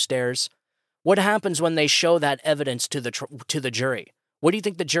people upstairs. What happens when they show that evidence to the jury? What do you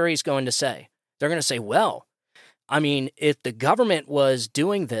think the jury is going to say? They're going to say, well, I mean, if the government was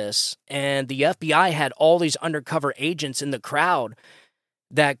doing this and the FBI had all these undercover agents in the crowd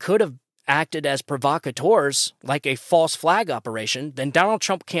that could have acted as provocateurs, like a false flag operation, then Donald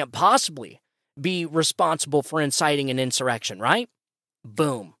Trump can't possibly be responsible for inciting an insurrection, right?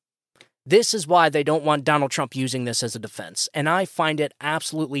 Boom. This is why they don't want Donald Trump using this as a defense, and I find it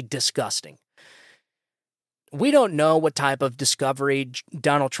absolutely disgusting. We don't know what type of discovery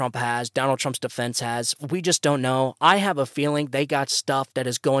Donald Trump's defense has. We just don't know. I have a feeling they got stuff that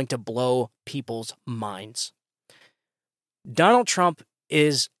is going to blow people's minds. Donald Trump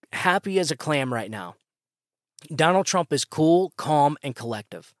is happy as a clam right now. Donald Trump is cool, calm, and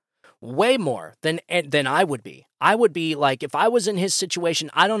collective. Way more than I would be. I would be like, if I was in his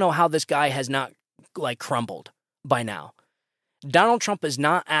situation, I don't know how this guy has not like crumbled by now. Donald Trump is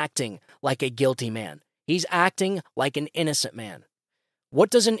not acting like a guilty man. He's acting like an innocent man. What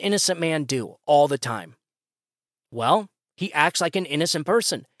does an innocent man do all the time? Well, he acts like an innocent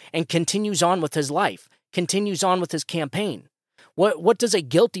person and continues on with his life, continues on with his campaign. What does a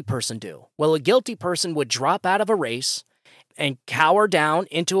guilty person do? Well, a guilty person would drop out of a race and cower down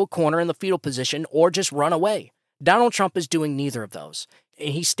into a corner in the fetal position or just run away. Donald Trump is doing neither of those.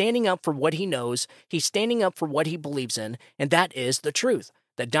 He's standing up for what he knows. He's standing up for what he believes in, and that is the truth.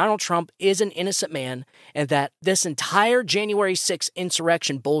 That Donald Trump is an innocent man, and that this entire January 6th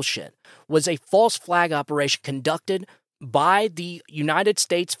insurrection bullshit was a false flag operation conducted by the United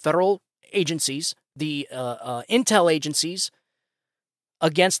States federal agencies, the intel agencies,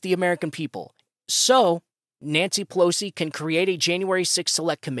 against the American people. So Nancy Pelosi can create a January 6th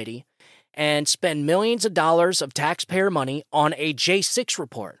select committee and spend millions of dollars of taxpayer money on a J6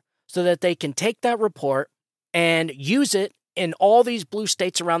 report so that they can take that report and use it in all these blue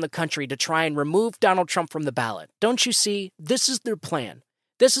states around the country to try and remove Donald Trump from the ballot. Don't you see? This is their plan.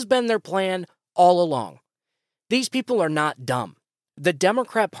 This has been their plan all along. These people are not dumb. The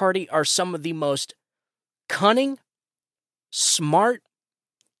Democrat Party are some of the most cunning, smart,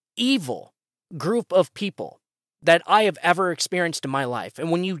 evil group of people that I have ever experienced in my life.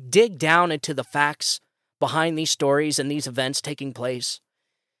 And when you dig down into the facts behind these stories and these events taking place,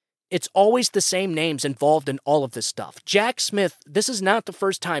 it's always the same names involved in all of this stuff. Jack Smith, this is not the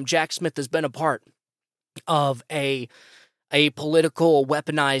first time Jack Smith has been a part of a political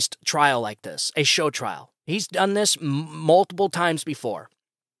weaponized trial like this, a show trial. He's done this multiple times before.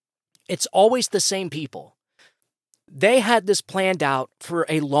 It's always the same people. They had this planned out for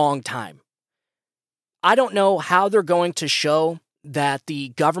a long time. I don't know how they're going to show that the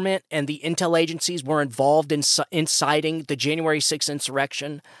government and the intel agencies were involved in inciting the January 6th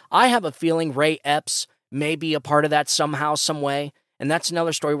insurrection. I have a feeling Ray Epps may be a part of that somehow, some way. And that's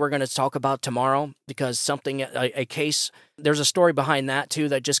another story we're going to talk about tomorrow because a case, there's a story behind that too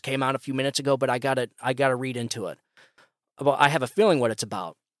that just came out a few minutes ago, but I gotta read into it. Well, I have a feeling what it's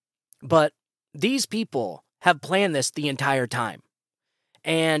about. But these people have planned this the entire time.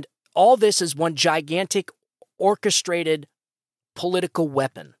 And all this is one gigantic orchestrated political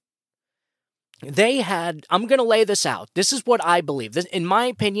weapon. I'm going to lay this out. This is what I believe. In my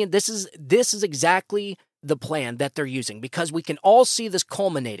opinion, this is exactly the plan that they're using because we can all see this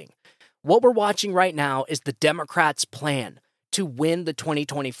culminating. What we're watching right now is the Democrats' plan to win the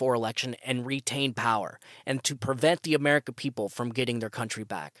 2024 election and retain power and to prevent the American people from getting their country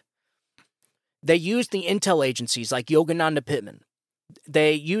back. They used the intel agencies like Yogananda Pittman.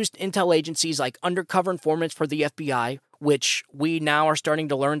 They used intel agencies like undercover informants for the FBI, which we now are starting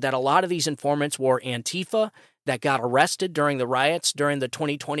to learn that a lot of these informants were Antifa that got arrested during the riots, during the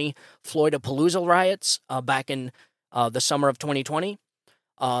 2020 Floydapalooza riots back in the summer of 2020.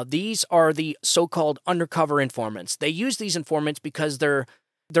 These are the so-called undercover informants. They use these informants because they're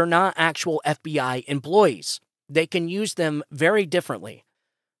not actual FBI employees. They can use them very differently.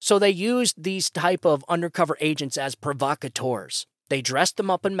 So they used these type of undercover agents as provocateurs. They dressed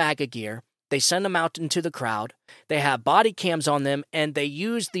them up in MAGA gear. They send them out into the crowd. They have body cams on them, and they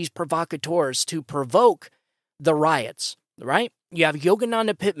use these provocateurs to provoke the riots. right? You have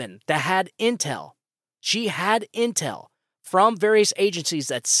Yogananda Pittman that had intel. She had intel from various agencies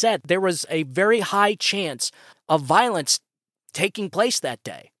that said there was a very high chance of violence taking place that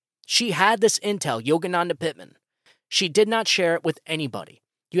day. She had this intel, Yogananda Pittman. She did not share it with anybody.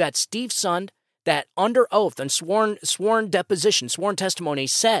 You had Steve Sund that under oath and sworn deposition, sworn testimony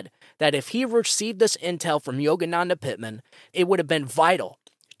said that if he received this intel from Yogananda Pittman, it would have been vital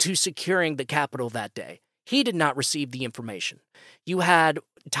to securing the Capitol that day. He did not receive the information. You had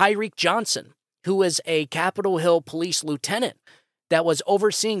Tyreek Johnson, who was a Capitol Hill police lieutenant that was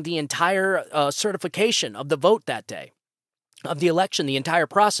overseeing the entire certification of the vote that day, of the election, the entire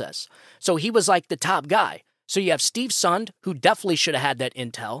process. So he was like the top guy. So you have Steve Sund, who definitely should have had that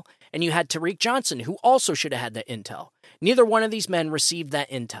intel, and you had Tyreek Johnson, who also should have had that intel. Neither one of these men received that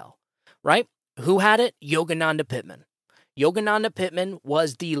intel, right? Who had it? Yogananda Pittman. Yogananda Pittman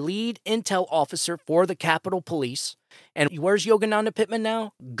was the lead intel officer for the Capitol Police. And where's Yogananda Pittman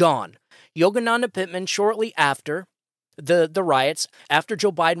now? Gone. Yogananda Pittman, shortly after the riots, after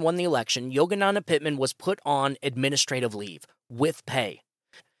Joe Biden won the election, Yogananda Pittman was put on administrative leave with pay.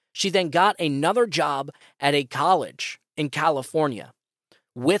 She then got another job at a college in California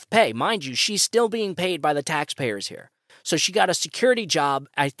with pay. Mind you, she's still being paid by the taxpayers here. So she got a security job,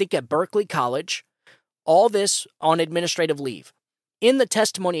 I think, at Berkeley College. All this on administrative leave. In the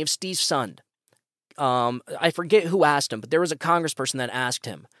testimony of Steve Sund, I forget who asked him, but there was a congressperson that asked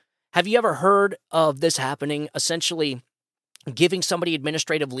him, have you ever heard of this happening, essentially giving somebody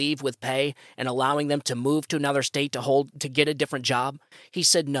administrative leave with pay and allowing them to move to another state to get a different job? He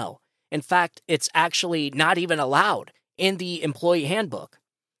said no. In fact, it's actually not even allowed in the employee handbook.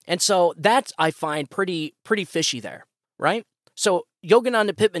 And so that's, I find, pretty fishy there, right? So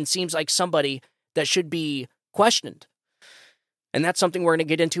Yogananda Pittman seems like somebody that should be questioned. And that's something we're going to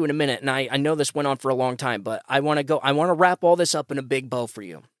get into in a minute. And I know this went on for a long time, but I want to wrap all this up in a big bow for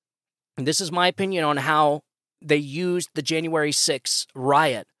you. And this is my opinion on how they used the January 6th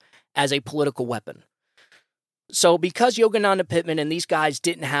riot as a political weapon. So because Yogananda Pittman and these guys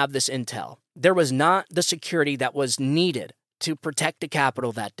didn't have this intel, there was not the security that was needed to protect the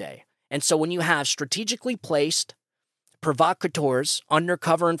Capitol that day. And so when you have strategically placed provocateurs,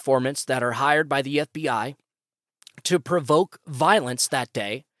 undercover informants that are hired by the FBI to provoke violence that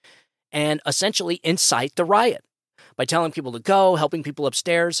day and essentially incite the riot by telling people to go, helping people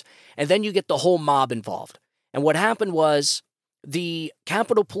upstairs, and then you get the whole mob involved. And what happened was the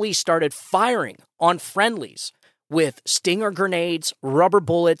Capitol Police started firing on friendlies with stinger grenades, rubber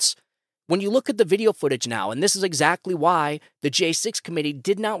bullets. When you look at the video footage now, and this is exactly why the J6 committee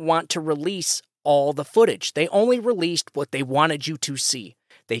did not want to release all the footage. They only released what they wanted you to see.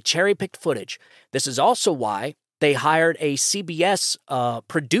 They cherry-picked footage. This is also why they hired a CBS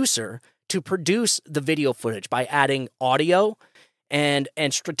producer to produce the video footage by adding audio and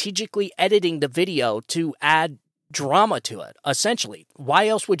strategically editing the video to add drama to it, essentially. Why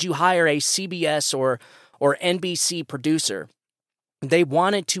else would you hire a CBS or NBC producer? They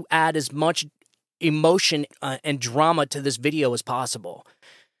wanted to add as much emotion and drama to this video as possible.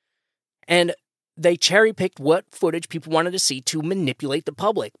 And they cherry-picked what footage people wanted to see to manipulate the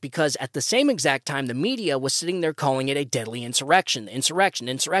public, because at the same exact time, the media was sitting there calling it a deadly insurrection.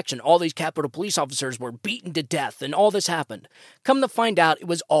 All these Capitol Police officers were beaten to death, and all this happened. Come to find out, it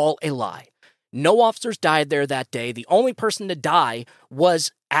was all a lie. No officers died there that day. The only person to die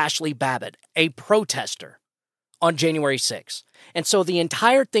was Ashley Babbitt, a protester, on January 6th. And so the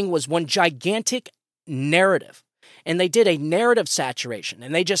entire thing was one gigantic narrative. And they did a narrative saturation,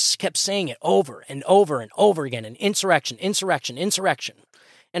 and they just kept saying it over and over and over again, an insurrection.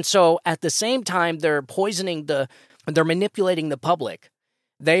 And so at the same time, they're manipulating the public.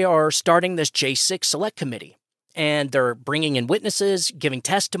 They are starting this J6 Select Committee, and they're bringing in witnesses, giving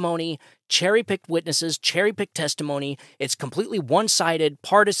testimony, cherry-picked witnesses, cherry-picked testimony. It's completely one-sided,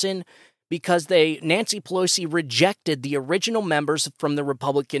 partisan, because Nancy Pelosi rejected the original members from the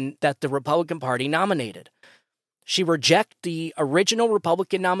Republican Party nominated. She rejected the original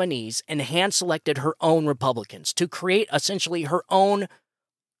Republican nominees and hand-selected her own Republicans to create essentially her own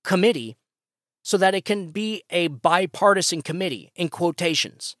committee so that it can be a bipartisan committee, in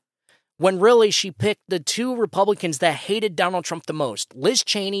quotations. When really she picked the two Republicans that hated Donald Trump the most, Liz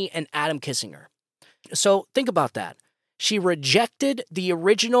Cheney and Adam Kinzinger. So think about that. She rejected the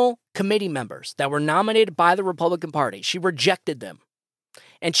original committee members that were nominated by the Republican Party. She rejected them.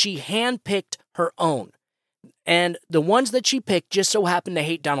 And she handpicked her own. And the ones that she picked just so happened to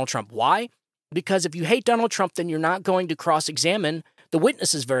hate Donald Trump. Why? Because if you hate Donald Trump, then you're not going to cross-examine the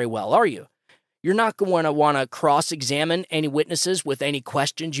witnesses very well, are you? You're not going to want to cross-examine any witnesses with any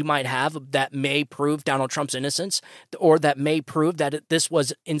questions you might have that may prove Donald Trump's innocence or that may prove that this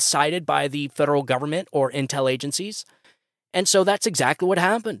was incited by the federal government or intel agencies. And so that's exactly what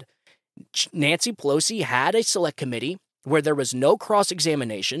happened. Nancy Pelosi had a select committee where there was no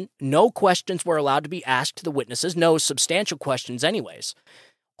cross-examination, no questions were allowed to be asked to the witnesses, no substantial questions anyways.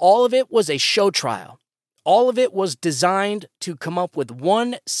 All of it was a show trial. All of it was designed to come up with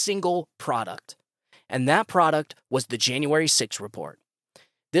one single product, and that product was the January 6th report.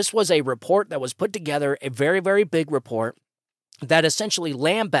 This was a report that was put together, a very, very big report that essentially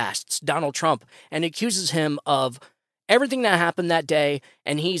lambasts Donald Trump and accuses him of everything that happened that day,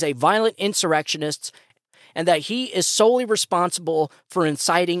 and he's a violent insurrectionist, and that he is solely responsible for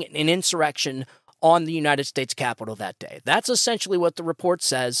inciting an insurrection on the United States Capitol that day. That's essentially what the report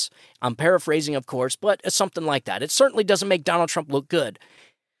says. I'm paraphrasing, of course, but it's something like that. It certainly doesn't make Donald Trump look good.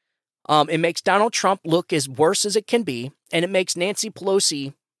 It makes Donald Trump look as worse as it can be, and it makes Nancy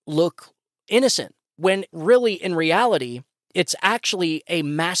Pelosi look innocent, when really, in reality, it's actually a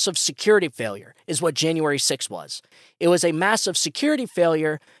massive security failure, is what January 6th was. It was a massive security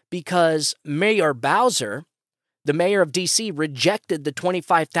failure because Mayor Bowser, the mayor of D.C., rejected the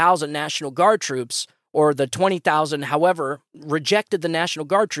 25,000 National Guard troops, or the 20,000, however, rejected the National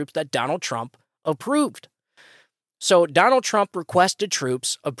Guard troops that Donald Trump approved. So Donald Trump requested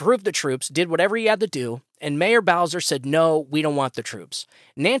troops, approved the troops, did whatever he had to do, and Mayor Bowser said, no, we don't want the troops.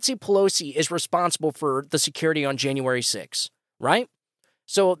 Nancy Pelosi is responsible for the security on January 6th, right?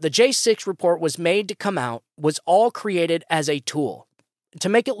 So the J6 report was made to come out, was all created as a tool to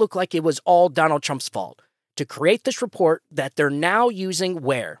make it look like it was all Donald Trump's fault, to create this report that they're now using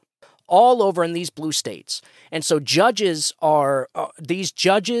where? All over in these blue states. And so judges are, these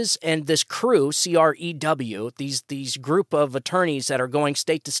judges and this crew, CREW, these group of attorneys that are going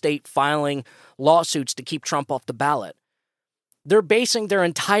state to state filing lawsuits to keep Trump off the ballot, they're basing their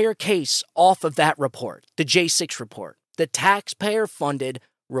entire case off of that report, the J6 report, the taxpayer-funded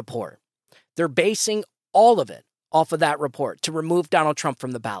report. They're basing all of it off of that report to remove Donald Trump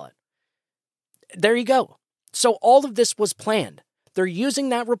from the ballot. There you go. So all of this was planned. They're using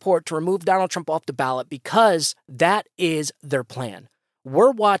that report to remove Donald Trump off the ballot because that is their plan.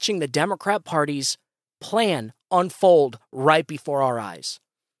 We're watching the Democrat Party's plan unfold right before our eyes.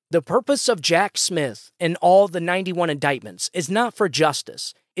 The purpose of Jack Smith and all the 91 indictments is not for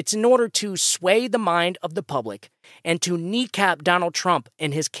justice. It's in order to sway the mind of the public and to kneecap Donald Trump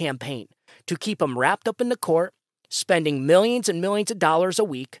and his campaign, to keep him wrapped up in the court, spending millions and millions of dollars a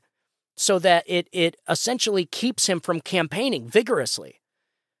week, so that it essentially keeps him from campaigning vigorously.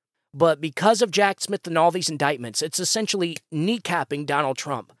 But because of Jack Smith and all these indictments, it's essentially kneecapping Donald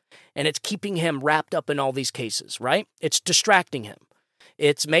Trump, and it's keeping him wrapped up in all these cases, right? It's distracting him.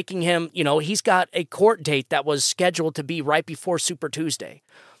 It's making him, he's got a court date that was scheduled to be right before Super Tuesday.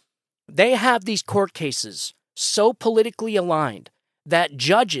 They have these court cases so politically aligned that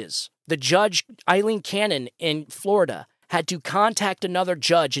judges, the judge Eileen Cannon in Florida, had to contact another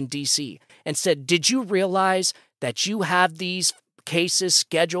judge in D.C. and said, did you realize that you have these cases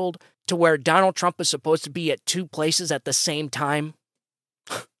scheduled to where Donald Trump is supposed to be at two places at the same time?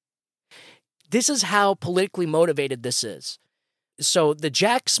 This is how politically motivated this is. So the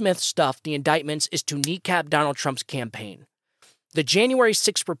Jack Smith stuff, the indictments, is to kneecap Donald Trump's campaign. The January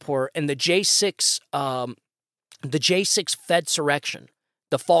 6th report and the J6 Fedsurrection,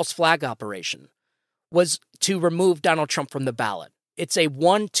 the false flag operation, was to remove Donald Trump from the ballot. It's a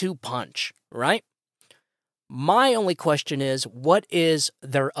 1-2 punch, right? My only question is, what is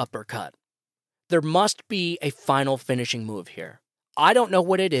their uppercut? There must be a final finishing move here. I don't know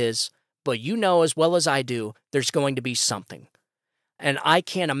what it is, but you know as well as I do, there's going to be something. And I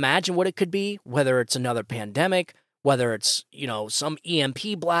can't imagine what it could be, whether it's another pandemic, whether it's, some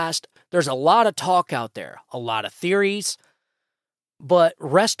EMP blast. There's a lot of talk out there, a lot of theories, but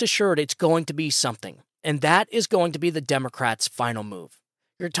rest assured it's going to be something. And that is going to be the Democrats' final move.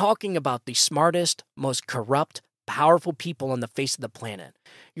 You're talking about the smartest, most corrupt, powerful people on the face of the planet.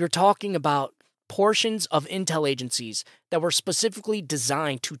 You're talking about portions of intel agencies that were specifically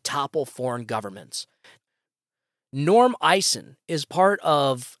designed to topple foreign governments. Norm Eisen was part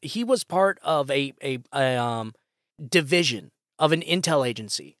of a division of an intel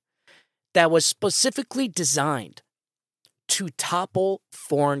agency that was specifically designed to topple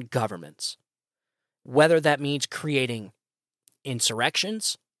foreign governments, whether that means creating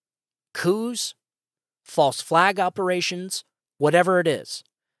insurrections, coups, false flag operations, whatever it is.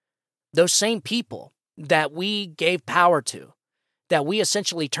 Those same people that we gave power to, that we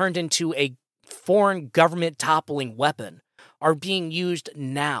essentially turned into a foreign government toppling weapon, are being used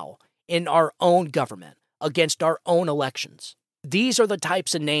now in our own government against our own elections. These are the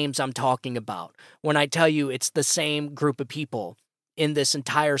types of names I'm talking about when I tell you it's the same group of people in this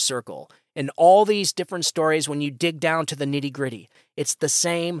entire circle. In all these different stories, when you dig down to the nitty-gritty, it's the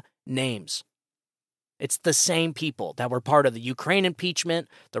same names. It's the same people that were part of the Ukraine impeachment,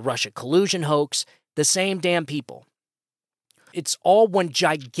 the Russia collusion hoax, the same damn people. It's all one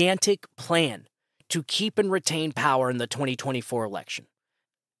gigantic plan to keep and retain power in the 2024 election.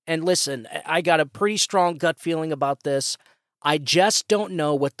 And listen, I got a pretty strong gut feeling about this. I just don't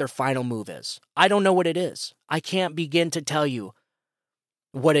know what their final move is. I don't know what it is. I can't begin to tell you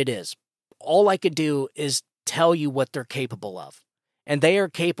what it is. All I could do is tell you what they're capable of. And they are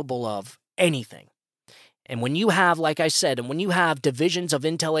capable of anything. And when you have, like I said, and when you have divisions of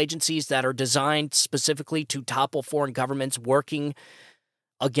intel agencies that are designed specifically to topple foreign governments working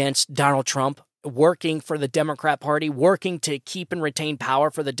against Donald Trump, working for the Democrat Party, working to keep and retain power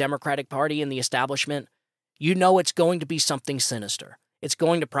for the Democratic Party and the establishment, you know it's going to be something sinister. It's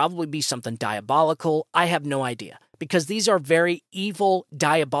going to probably be something diabolical. I have no idea, because these are very evil,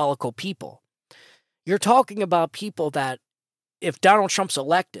 diabolical people. You're talking about people that, if Donald Trump's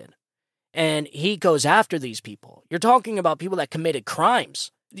elected and he goes after these people, you're talking about people that committed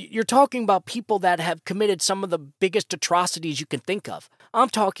crimes. You're talking about people that have committed some of the biggest atrocities you can think of. I'm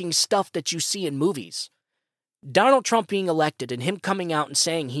talking stuff that you see in movies. Donald Trump being elected and him coming out and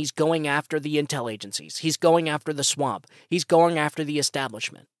saying he's going after the intel agencies, he's going after the swamp, he's going after the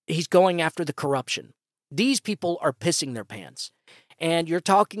establishment, he's going after the corruption. These people are pissing their pants. And you're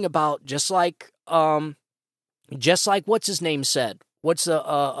talking about just like what's his name said,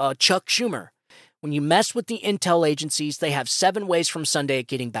 Chuck Schumer. When you mess with the intel agencies, they have 7 ways from Sunday at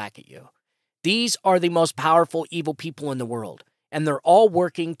getting back at you. These are the most powerful, evil people in the world, and they're all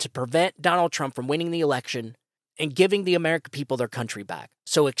working to prevent Donald Trump from winning the election and giving the American people their country back.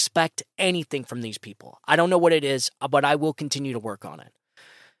 So expect anything from these people. I don't know what it is, but I will continue to work on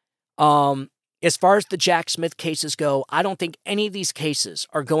it. As far as the Jack Smith cases go, I don't think any of these cases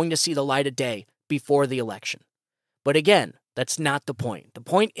are going to see the light of day before the election. But again, that's not the point. The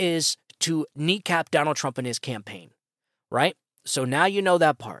point is to kneecap Donald Trump in his campaign, right? So now you know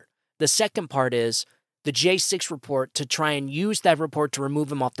that part. The second part is the J6 report, to try and use that report to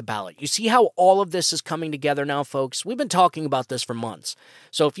remove him off the ballot. You see how all of this is coming together now, folks? We've been talking about this for months.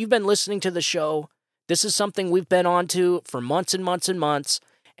 So if you've been listening to the show, this is something we've been on to for months and months and months.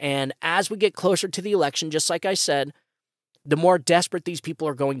 And as we get closer to the election, just like I said, the more desperate these people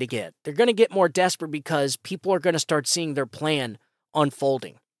are going to get. They're going to get more desperate because people are going to start seeing their plan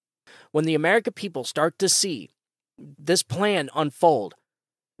unfolding. When the American people start to see this plan unfold,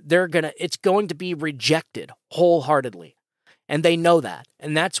 it's going to be rejected wholeheartedly. And they know that.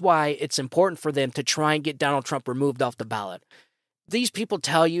 And that's why it's important for them to try and get Donald Trump removed off the ballot. These people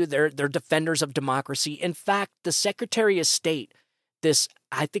tell you they're defenders of democracy. In fact, the Secretary of State,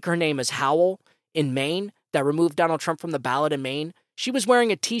 I think her name is Howell in Maine, that removed Donald Trump from the ballot in Maine, she was wearing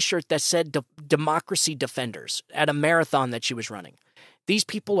a t-shirt that said Democracy Defenders at a marathon that she was running. These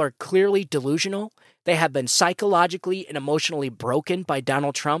people are clearly delusional. They have been psychologically and emotionally broken by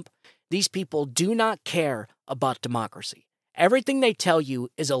Donald Trump. These people do not care about democracy. Everything they tell you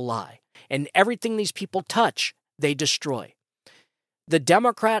is a lie, and everything these people touch, they destroy. The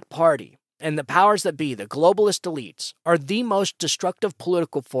Democrat Party and the powers that be, the globalist elites, are the most destructive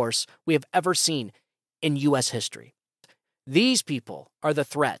political force we have ever seen in U.S. history. These people are the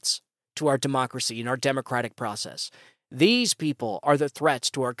threats to our democracy and our democratic process. These people are the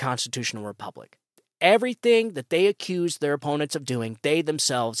threats to our constitutional republic. Everything that they accuse their opponents of doing, they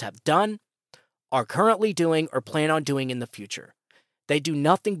themselves have done, are currently doing, or plan on doing in the future. They do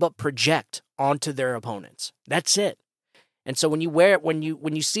nothing but project onto their opponents. That's it. And so when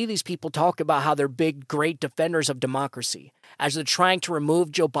you see these people talk about how they're big, great defenders of democracy, as they're trying to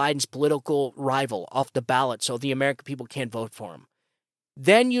remove Joe Biden's political rival off the ballot so the American people can't vote for him,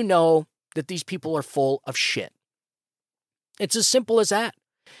 then you know that these people are full of shit. It's as simple as that.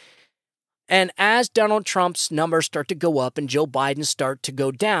 And as Donald Trump's numbers start to go up and Joe Biden's start to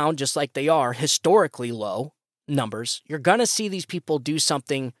go down, just like they are historically low numbers, you're going to see these people do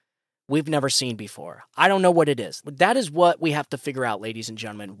something we've never seen before. I don't know what it is. But that is what we have to figure out, ladies and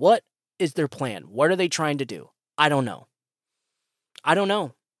gentlemen. What is their plan? What are they trying to do? I don't know.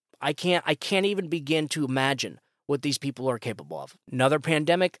 I can't even begin to imagine what these people are capable of. Another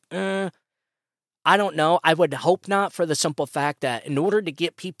pandemic? I don't know. I would hope not, for the simple fact that in order to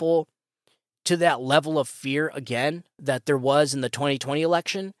get people to that level of fear again that there was in the 2020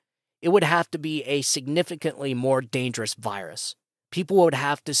 election, it would have to be a significantly more dangerous virus. People would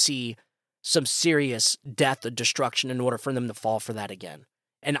have to see some serious death or destruction in order for them to fall for that again.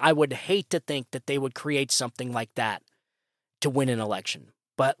 And I would hate to think that they would create something like that to win an election.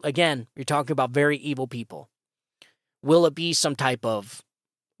 But again, you're talking about very evil people. Will it be some type of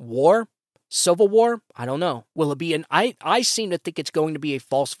war? Civil war? I don't know. Will it be I seem to think it's going to be a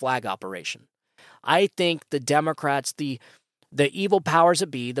false flag operation. I think the Democrats, the evil powers that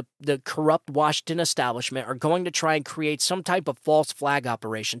be, the corrupt Washington establishment are going to try and create some type of false flag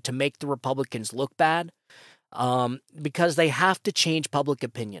operation to make the Republicans look bad, because they have to change public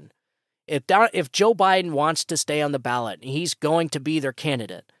opinion. If Joe Biden wants to stay on the ballot and he's going to be their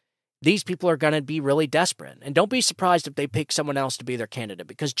candidate, these people are going to be really desperate. And don't be surprised if they pick someone else to be their candidate,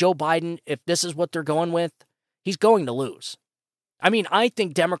 because Joe Biden, if this is what they're going with, he's going to lose. I mean, I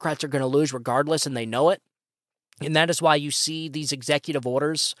think Democrats are going to lose regardless, and they know it. And that is why you see these executive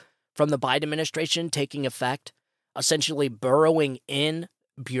orders from the Biden administration taking effect, essentially burrowing in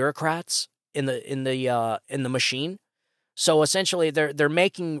bureaucrats in the machine. So essentially, they're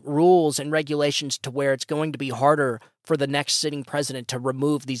making rules and regulations to where it's going to be harder for the next sitting president to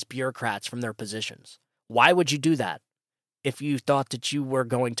remove these bureaucrats from their positions. Why would you do that if you thought that you were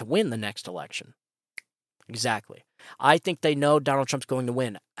going to win the next election? Exactly. I think they know Donald Trump's going to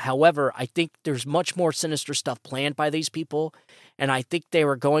win. However, I think there's much more sinister stuff planned by these people, and I think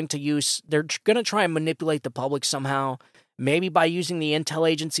they're going to try and manipulate the public somehow, maybe by using the intel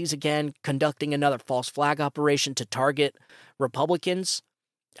agencies again, conducting another false flag operation to target Republicans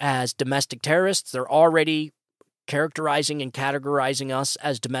as domestic terrorists. They're already characterizing and categorizing us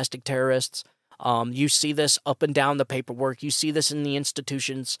as domestic terrorists. You see this up and down the paperwork. You see this in the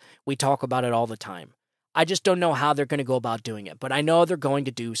institutions. We talk about it all the time. I just don't know how they're going to go about doing it, but I know they're going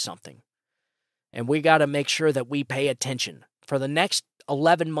to do something. And we got to make sure that we pay attention. For the next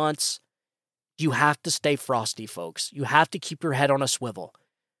 11 months, you have to stay frosty, folks. You have to keep your head on a swivel.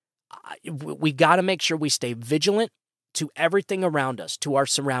 We got to make sure we stay vigilant to everything around us, to our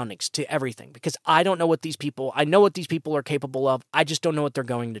surroundings, to everything. Because I know what these people are capable of. I just don't know what they're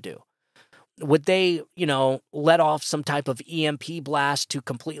going to do. Would they, let off some type of EMP blast to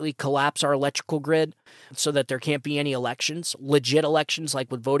completely collapse our electrical grid so that there can't be any elections, legit elections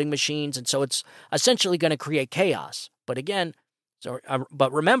like with voting machines? And so it's essentially going to create chaos. But again,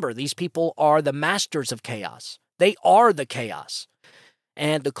 but remember, these people are the masters of chaos. They are the chaos.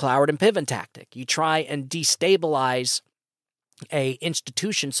 And the Cloward and Piven tactic. You try and destabilize a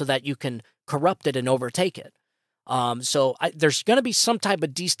institution so that you can corrupt it and overtake it. So there's going to be some type of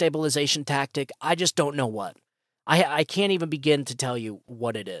destabilization tactic. I just don't know what. I can't even begin to tell you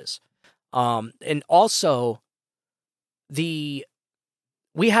what it is. And also, we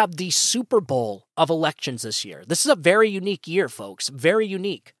have the Super Bowl of elections this year. This is a very unique year, folks. Very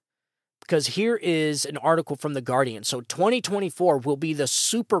unique. Because here is an article from The Guardian. So 2024 will be the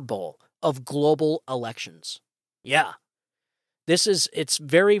Super Bowl of global elections. Yeah. It's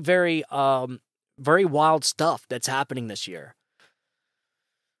very, very, very wild stuff that's happening this year.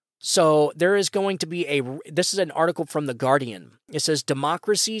 So there is going to be this is an article from The Guardian. It says,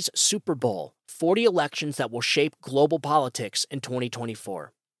 Democracy's Super Bowl, 40 elections that will shape global politics in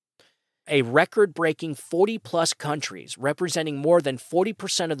 2024. A record-breaking 40-plus countries, representing more than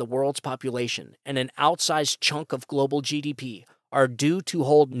 40% of the world's population and an outsized chunk of global GDP, are due to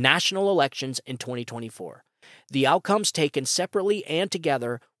hold national elections in 2024. The outcomes taken separately and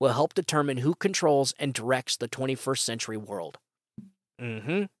together will help determine who controls and directs the 21st century world.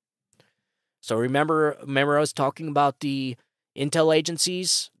 So remember I was talking about the intel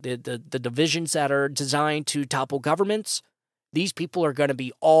agencies, the divisions that are designed to topple governments. These people are going to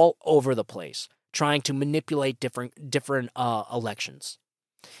be all over the place trying to manipulate different elections.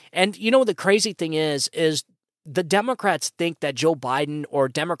 And the crazy thing is the Democrats think that Joe Biden, or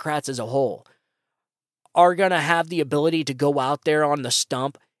Democrats as a whole, are going to have the ability to go out there on the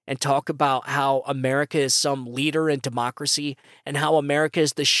stump and talk about how America is some leader in democracy and how America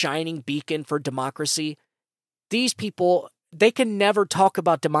is the shining beacon for democracy. These people, they can never talk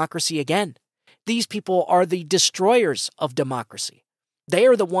about democracy again. These people are the destroyers of democracy. They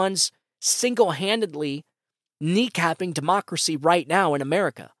are the ones single-handedly kneecapping democracy right now in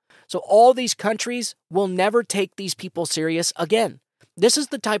America. So all these countries will never take these people serious again. This is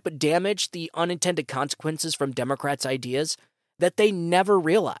the type of damage, the unintended consequences from Democrats' ideas that they never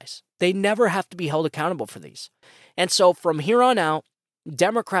realize. They never have to be held accountable for these. And so from here on out,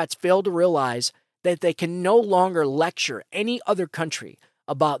 Democrats fail to realize that they can no longer lecture any other country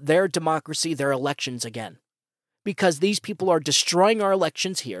about their democracy, their elections again. Because these people are destroying our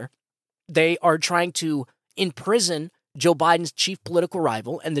elections here. They are trying to imprison Joe Biden's chief political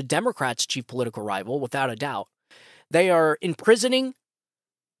rival and the Democrats' chief political rival, without a doubt. They are imprisoning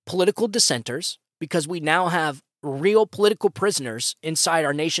political dissenters because we now have real political prisoners inside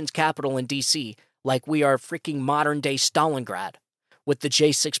our nation's capital in D.C., like we are freaking modern-day Stalingrad with the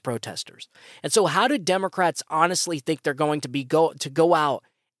J6 protesters. And so how do Democrats honestly think they're going to go out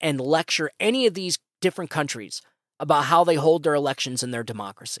and lecture any of these different countries about how they hold their elections and their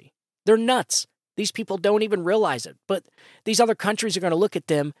democracy? They're nuts. These people don't even realize it. But these other countries are going to look at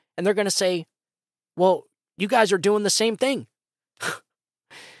them and they're going to say, well, you guys are doing the same thing.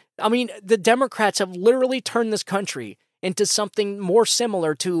 I mean, the Democrats have literally turned this country into something more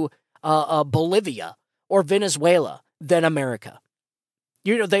similar to Bolivia or Venezuela than America.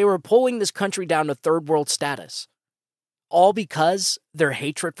 You know, they were pulling this country down to third world status, all because their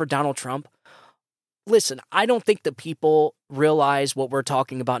hatred for Donald Trump. Listen, I don't think the people realize what we're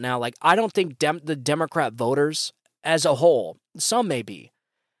talking about now. Like, I don't think the Democrat voters as a whole, some may be,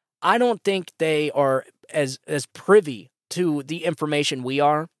 I don't think they are as privy to the information we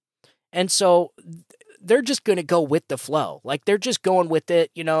are. And so they're just going to go with the flow. Like, they're just going with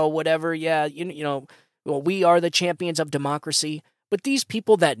it, you know, whatever. Yeah, you know, well, we are the champions of democracy. But these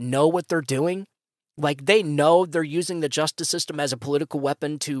people that know what they're doing, like, they know they're using the justice system as a political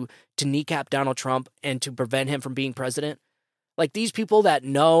weapon to kneecap Donald Trump and to prevent him from being president. Like, these people that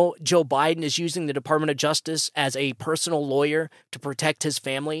know Joe Biden is using the Department of Justice as a personal lawyer to protect his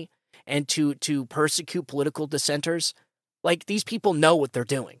family and to persecute political dissenters. Like, these people know what they're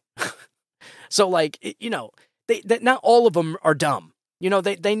doing. So, like, you know, they not all of them are dumb. You know,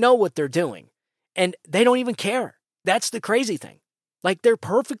 they know what they're doing. And they don't even care. That's the crazy thing. Like, they're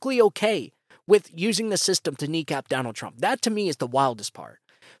perfectly okay with using the system to kneecap Donald Trump. That, to me, is the wildest part.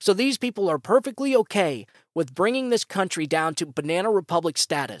 So these people are perfectly okay with bringing this country down to banana republic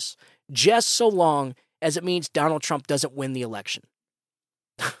status just so long as it means Donald Trump doesn't win the election.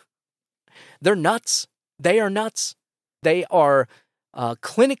 They're nuts. They are nuts. They are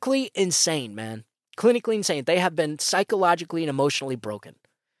clinically insane, man. Clinically insane. They have been psychologically and emotionally broken.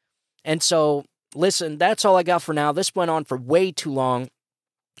 And so, listen, that's all I got for now. This went on for way too long,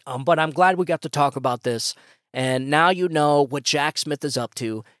 but I'm glad we got to talk about this. And now you know what Jack Smith is up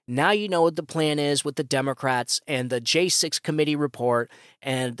to. Now you know what the plan is with the Democrats and the J6 committee report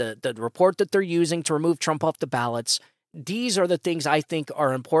and the report that they're using to remove Trump off the ballots. These are the things I think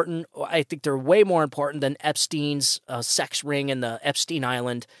are important. I think they're way more important than Epstein's sex ring in the Epstein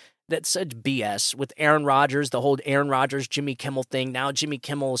Island. That's such BS with Aaron Rodgers, the whole Aaron Rodgers, Jimmy Kimmel thing. Now Jimmy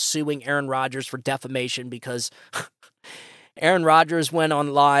Kimmel is suing Aaron Rodgers for defamation because Aaron Rodgers went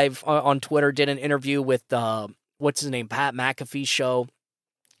on live on Twitter, did an interview with, what's his name, Pat McAfee's show,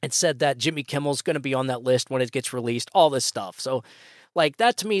 and said that Jimmy Kimmel's going to be on that list when it gets released, all this stuff. So, like,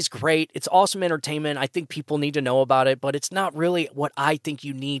 that to me is great. It's awesome entertainment. I think people need to know about it, but it's not really what I think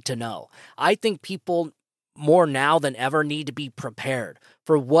you need to know. I think people more now than ever need to be prepared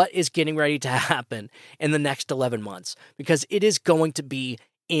for what is getting ready to happen in the next 11 months because it is going to be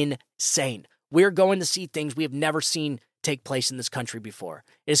insane. We're going to see things we have never seen take place in this country before.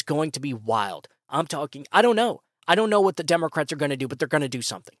 It's going to be wild. I'm talking, I don't know. I don't know what the Democrats are going to do, but they're going to do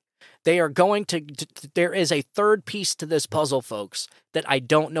something. They are going to there is a third piece to this puzzle, folks, that I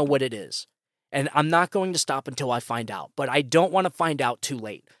don't know what it is. And I'm not going to stop until I find out, but I don't want to find out too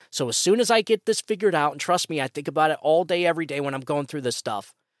late. So as soon as I get this figured out, and trust me, I think about it all day, every day when I'm going through this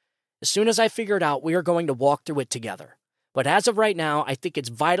stuff. As soon as I figure it out, we are going to walk through it together. But as of right now, I think it's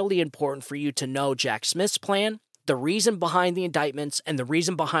vitally important for you to know Jack Smith's plan, the reason behind the indictments, and the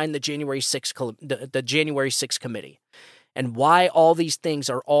reason behind the January 6th committee, and why all these things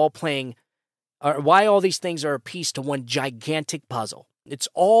are why all these things are a piece to one gigantic puzzle. It's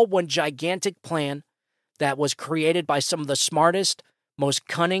all one gigantic plan that was created by some of the smartest, most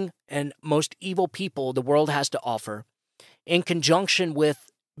cunning, and most evil people the world has to offer, in conjunction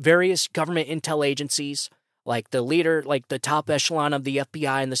with various government intel agencies, like the top echelon of the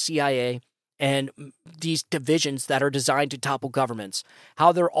FBI and the CIA, and these divisions that are designed to topple governments,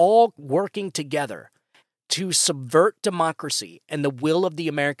 how they're all working together to subvert democracy and the will of the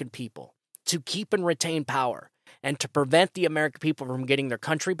American people, to keep and retain power, and to prevent the American people from getting their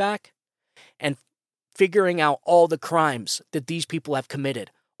country back, and figuring out all the crimes that these people have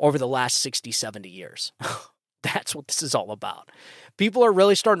committed over the last 60, 70 years. That's what this is all about. People are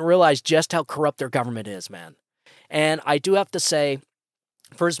really starting to realize just how corrupt their government is, man. And I do have to say,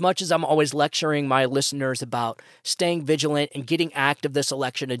 for as much as I'm always lecturing my listeners about staying vigilant and getting active this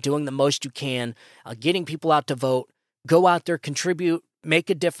election and doing the most you can, getting people out to vote, go out there, contribute, make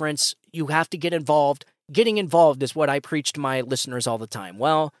a difference. You have to get involved. Getting involved is what I preach to my listeners all the time.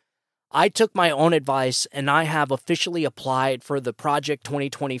 Well, I took my own advice and I have officially applied for the Project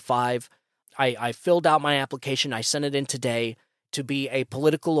 2025. I filled out my application. I sent it in today to be a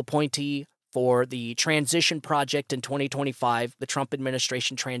political appointee for the transition project in 2025, the Trump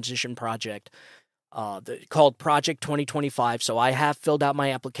administration transition project, called Project 2025. So I have filled out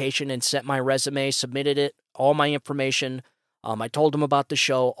my application and sent my resume, submitted it, all my information. I told them about the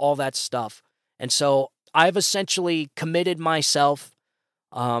show, all that stuff. And so I've essentially committed myself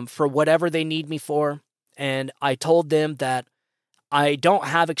for whatever they need me for. And I told them that I don't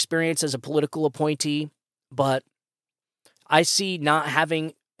have experience as a political appointee, but I see not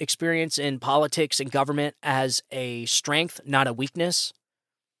having experience in politics and government as a strength, not a weakness.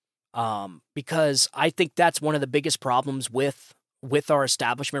 Because I think that's one of the biggest problems with our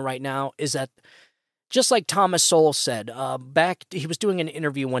establishment right now is that, just like Thomas Sowell said, he was doing an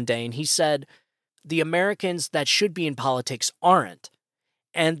interview one day and he said, the Americans that should be in politics aren't,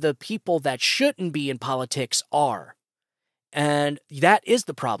 and the people that shouldn't be in politics are. And that is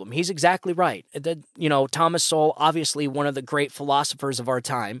the problem. He's exactly right. Thomas Sowell, obviously one of the great philosophers of our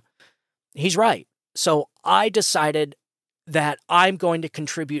time, he's right. So I decided that I'm going to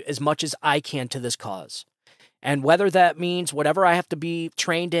contribute as much as I can to this cause. And whether that means whatever I have to be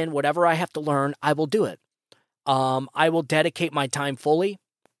trained in, whatever I have to learn, I will do it. I will dedicate my time fully.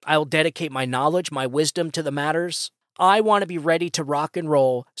 I will dedicate my knowledge, my wisdom to the matters. I want to be ready to rock and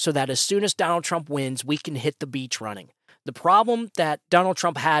roll so that as soon as Donald Trump wins, we can hit the beach running. The problem that Donald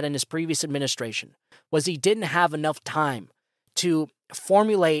Trump had in his previous administration was he didn't have enough time to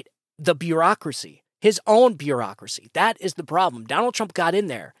formulate the bureaucracy, his own bureaucracy. That is the problem. Donald Trump got in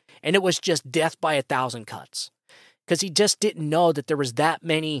there, and it was just death by 1,000 cuts because he just didn't know that there was that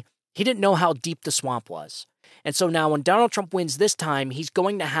many. He didn't know how deep the swamp was. And so now when Donald Trump wins this time, he's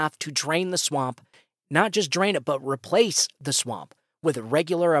going to have to drain the swamp, not just drain it, but replace the swamp with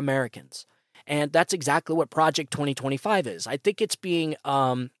regular Americans. And that's exactly what Project 2025 is. I think it's being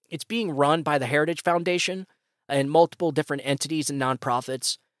run by the Heritage Foundation and multiple different entities and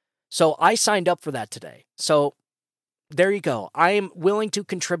nonprofits. So I signed up for that today. So there you go. I am willing to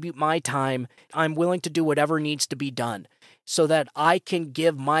contribute my time. I'm willing to do whatever needs to be done so that I can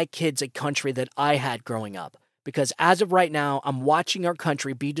give my kids a country that I had growing up. Because as of right now, I'm watching our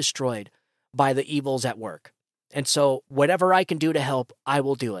country be destroyed by the evils at work. And so whatever I can do to help, I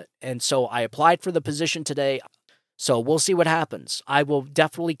will do it. And so I applied for the position today. So we'll see what happens. I will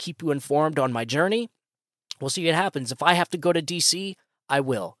definitely keep you informed on my journey. We'll see what happens. If I have to go to D.C., I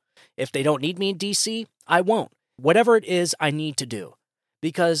will. If they don't need me in D.C., I won't. Whatever it is I need to do.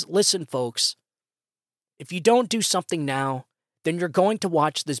 Because listen, folks, if you don't do something now, then you're going to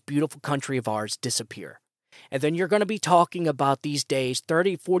watch this beautiful country of ours disappear. And then you're going to be talking about these days,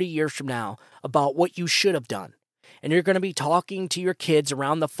 30, 40 years from now, about what you should have done. And you're going to be talking to your kids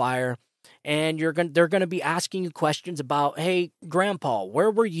around the fire, and they're going to be asking you questions about, hey, Grandpa, where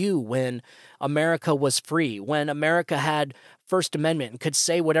were you when America was free, when America had First Amendment and could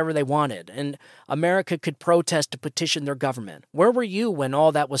say whatever they wanted, and America could protest to petition their government? Where were you when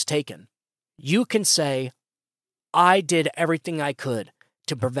all that was taken? You can say, I did everything I could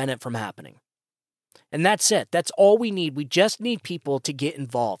to prevent it from happening. And that's it. That's all we need. We just need people to get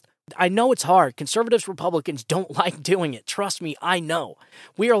involved. I know it's hard. Conservatives, Republicans don't like doing it. Trust me, I know.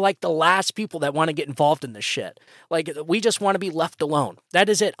 We are like the last people that want to get involved in this shit. Like, we just want to be left alone. That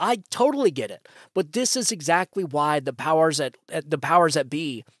is it. I totally get it. But this is exactly why the powers that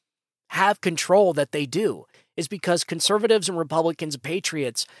be have control that they do, is because conservatives and Republicans and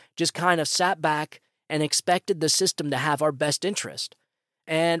patriots just kind of sat back and expected the system to have our best interest.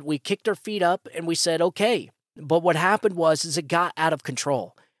 And we kicked our feet up and we said, okay. But what happened is it got out of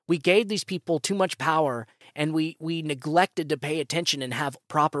control. We gave these people too much power, and we neglected to pay attention and have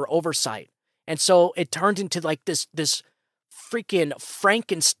proper oversight. And so it turned into like this freaking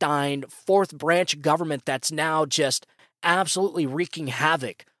Frankenstein fourth branch government that's now just absolutely wreaking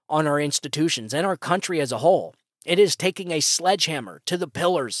havoc on our institutions and our country as a whole. It is taking a sledgehammer to the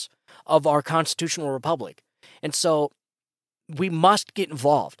pillars of our constitutional republic. And so we must get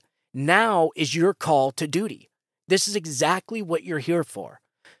involved. Now is your call to duty. This is exactly what you're here for.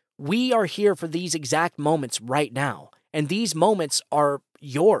 We are here for these exact moments right now, and these moments are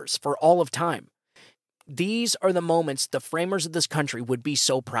yours for all of time. These are the moments the framers of this country would be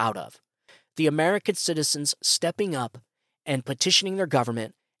so proud of. The American citizens stepping up and petitioning their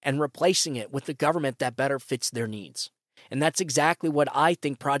government and replacing it with the government that better fits their needs. And that's exactly what I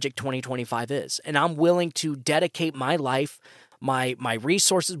think Project 2025 is. And I'm willing to dedicate my life, my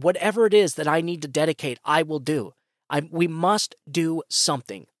resources, whatever it is that I need to dedicate, I will do. We must do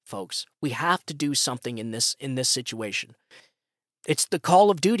something, folks. We have to do something in this situation. It's the call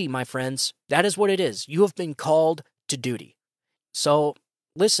of duty, my friends. That is what it is. You have been called to duty. So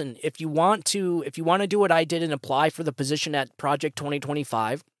listen, if you want to do what I did and apply for the position at Project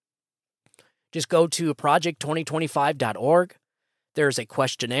 2025, Just go to project2025.org. There's a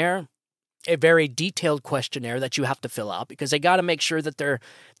questionnaire, a very detailed questionnaire that you have to fill out because they got to make sure that they're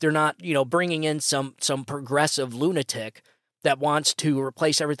not, bringing in some progressive lunatic that wants to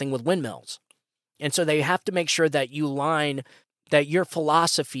replace everything with windmills. And so they have to make sure that that your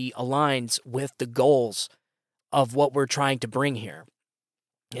philosophy aligns with the goals of what we're trying to bring here.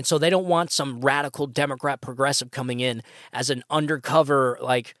 And so they don't want some radical Democrat progressive coming in as an undercover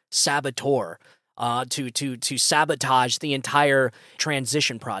saboteur to sabotage the entire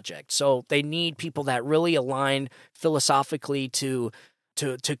transition project. So they need people that really align philosophically to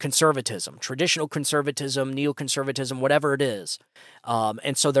conservatism, traditional conservatism, neoconservatism, whatever it is.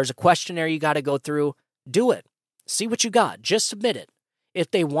 And so there's a questionnaire you got to go through. Do it. See what you got. Just submit it.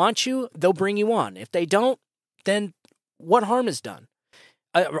 If they want you, they'll bring you on. If they don't, then what harm is done?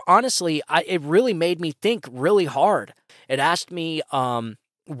 Honestly, it really made me think really hard. It asked me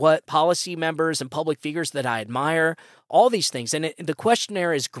what policy members and public figures that I admire, all these things. And the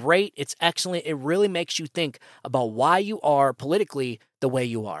questionnaire is great. It's excellent. It really makes you think about why you are politically the way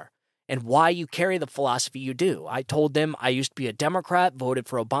you are and why you carry the philosophy you do. I told them I used to be a Democrat, voted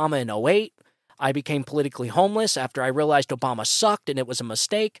for Obama in 2008. I became politically homeless after I realized Obama sucked and it was a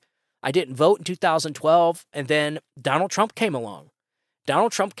mistake. I didn't vote in 2012, and then Donald Trump came along.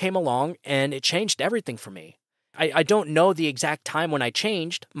 Donald Trump came along, and it changed everything for me. I don't know the exact time when I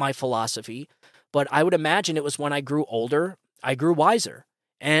changed my philosophy, but I would imagine it was when I grew older, I grew wiser,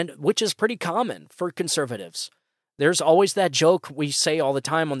 and which is pretty common for conservatives. There's always that joke we say all the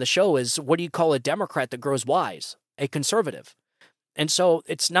time on the show is, what do you call a Democrat that grows wise? A conservative. And so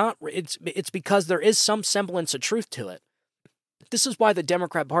it's because there is some semblance of truth to it. This is why the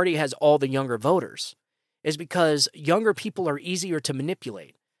Democrat Party has all the younger voters, is because younger people are easier to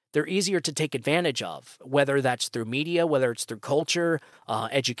manipulate. They're easier to take advantage of, whether that's through media, whether it's through culture,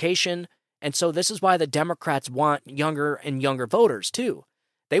 education. And so this is why the Democrats want younger and younger voters too.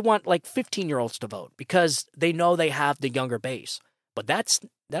 They want 15-year-olds to vote because they know they have the younger base. But that's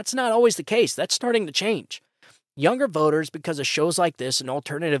not always the case. That's starting to change. Younger voters, because of shows like this and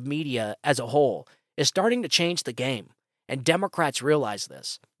alternative media as a whole, is starting to change the game. And Democrats realize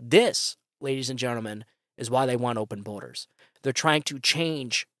this. This, ladies and gentlemen, is why they want open borders. They're trying to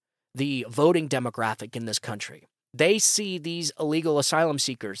change the voting demographic in this country. They see these illegal asylum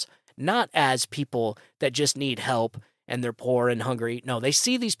seekers not as people that just need help and they're poor and hungry. No, they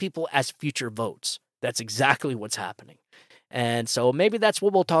see these people as future votes. That's exactly what's happening. And so maybe that's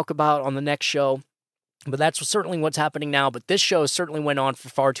what we'll talk about on the next show. But that's certainly what's happening now. But this show certainly went on for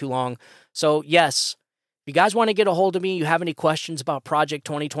far too long. So yes, if you guys want to get a hold of me, you have any questions about Project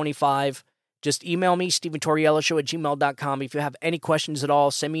 2025, just email me, steventaurielloshow@gmail.com. If you have any questions at all,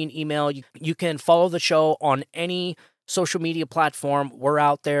 send me an email. You can follow the show on any social media platform. We're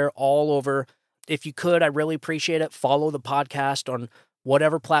out there all over. If you could, I really appreciate it. Follow the podcast on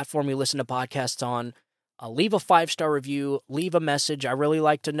whatever platform you listen to podcasts on. Leave a 5-star review. Leave a message. I really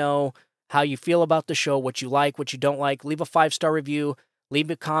like to know how you feel about the show, what you like, what you don't like. Leave a 5-star review. Leave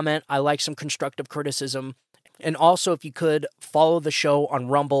a comment. I like some constructive criticism. And also, if you could, follow the show on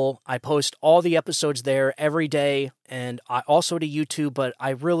Rumble. I post all the episodes there every day, and I also to YouTube, but I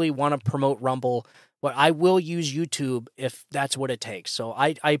really want to promote Rumble. But I will use YouTube if that's what it takes. So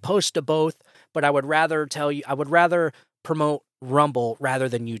I post to both, but I would rather promote Rumble rather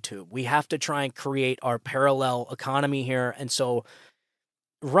than YouTube. We have to try and create our parallel economy here. And so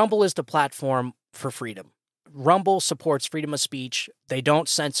Rumble is the platform for freedom. Rumble supports freedom of speech. They don't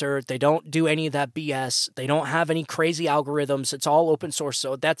censor. They don't do any of that BS. They don't have any crazy algorithms. It's all open source.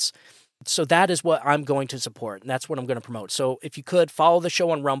 So that is what I'm going to support, and that's what I'm going to promote. So if you could, follow the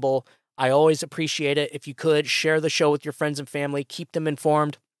show on Rumble. I always appreciate it. If you could, share the show with your friends and family. Keep them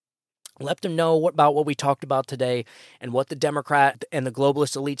informed. Let them know about what we talked about today and what the Democrat and the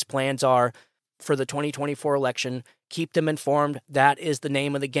globalist elites' plans are for the 2024 election. Keep them informed. That is the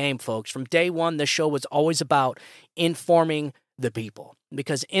name of the game, folks. From day one, this show was always about informing the people,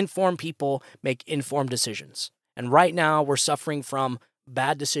 because informed people make informed decisions. And right now, we're suffering from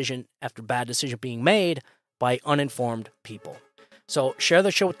bad decision after bad decision being made by uninformed people. So share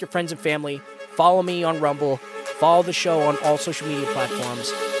the show with your friends and family. Follow me on Rumble. Follow the show on all social media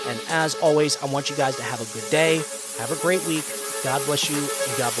platforms. And as always, I want you guys to have a good day. Have a great week. God bless you,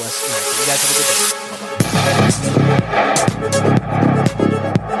 and God bless America. You guys have a good day. Bye-bye.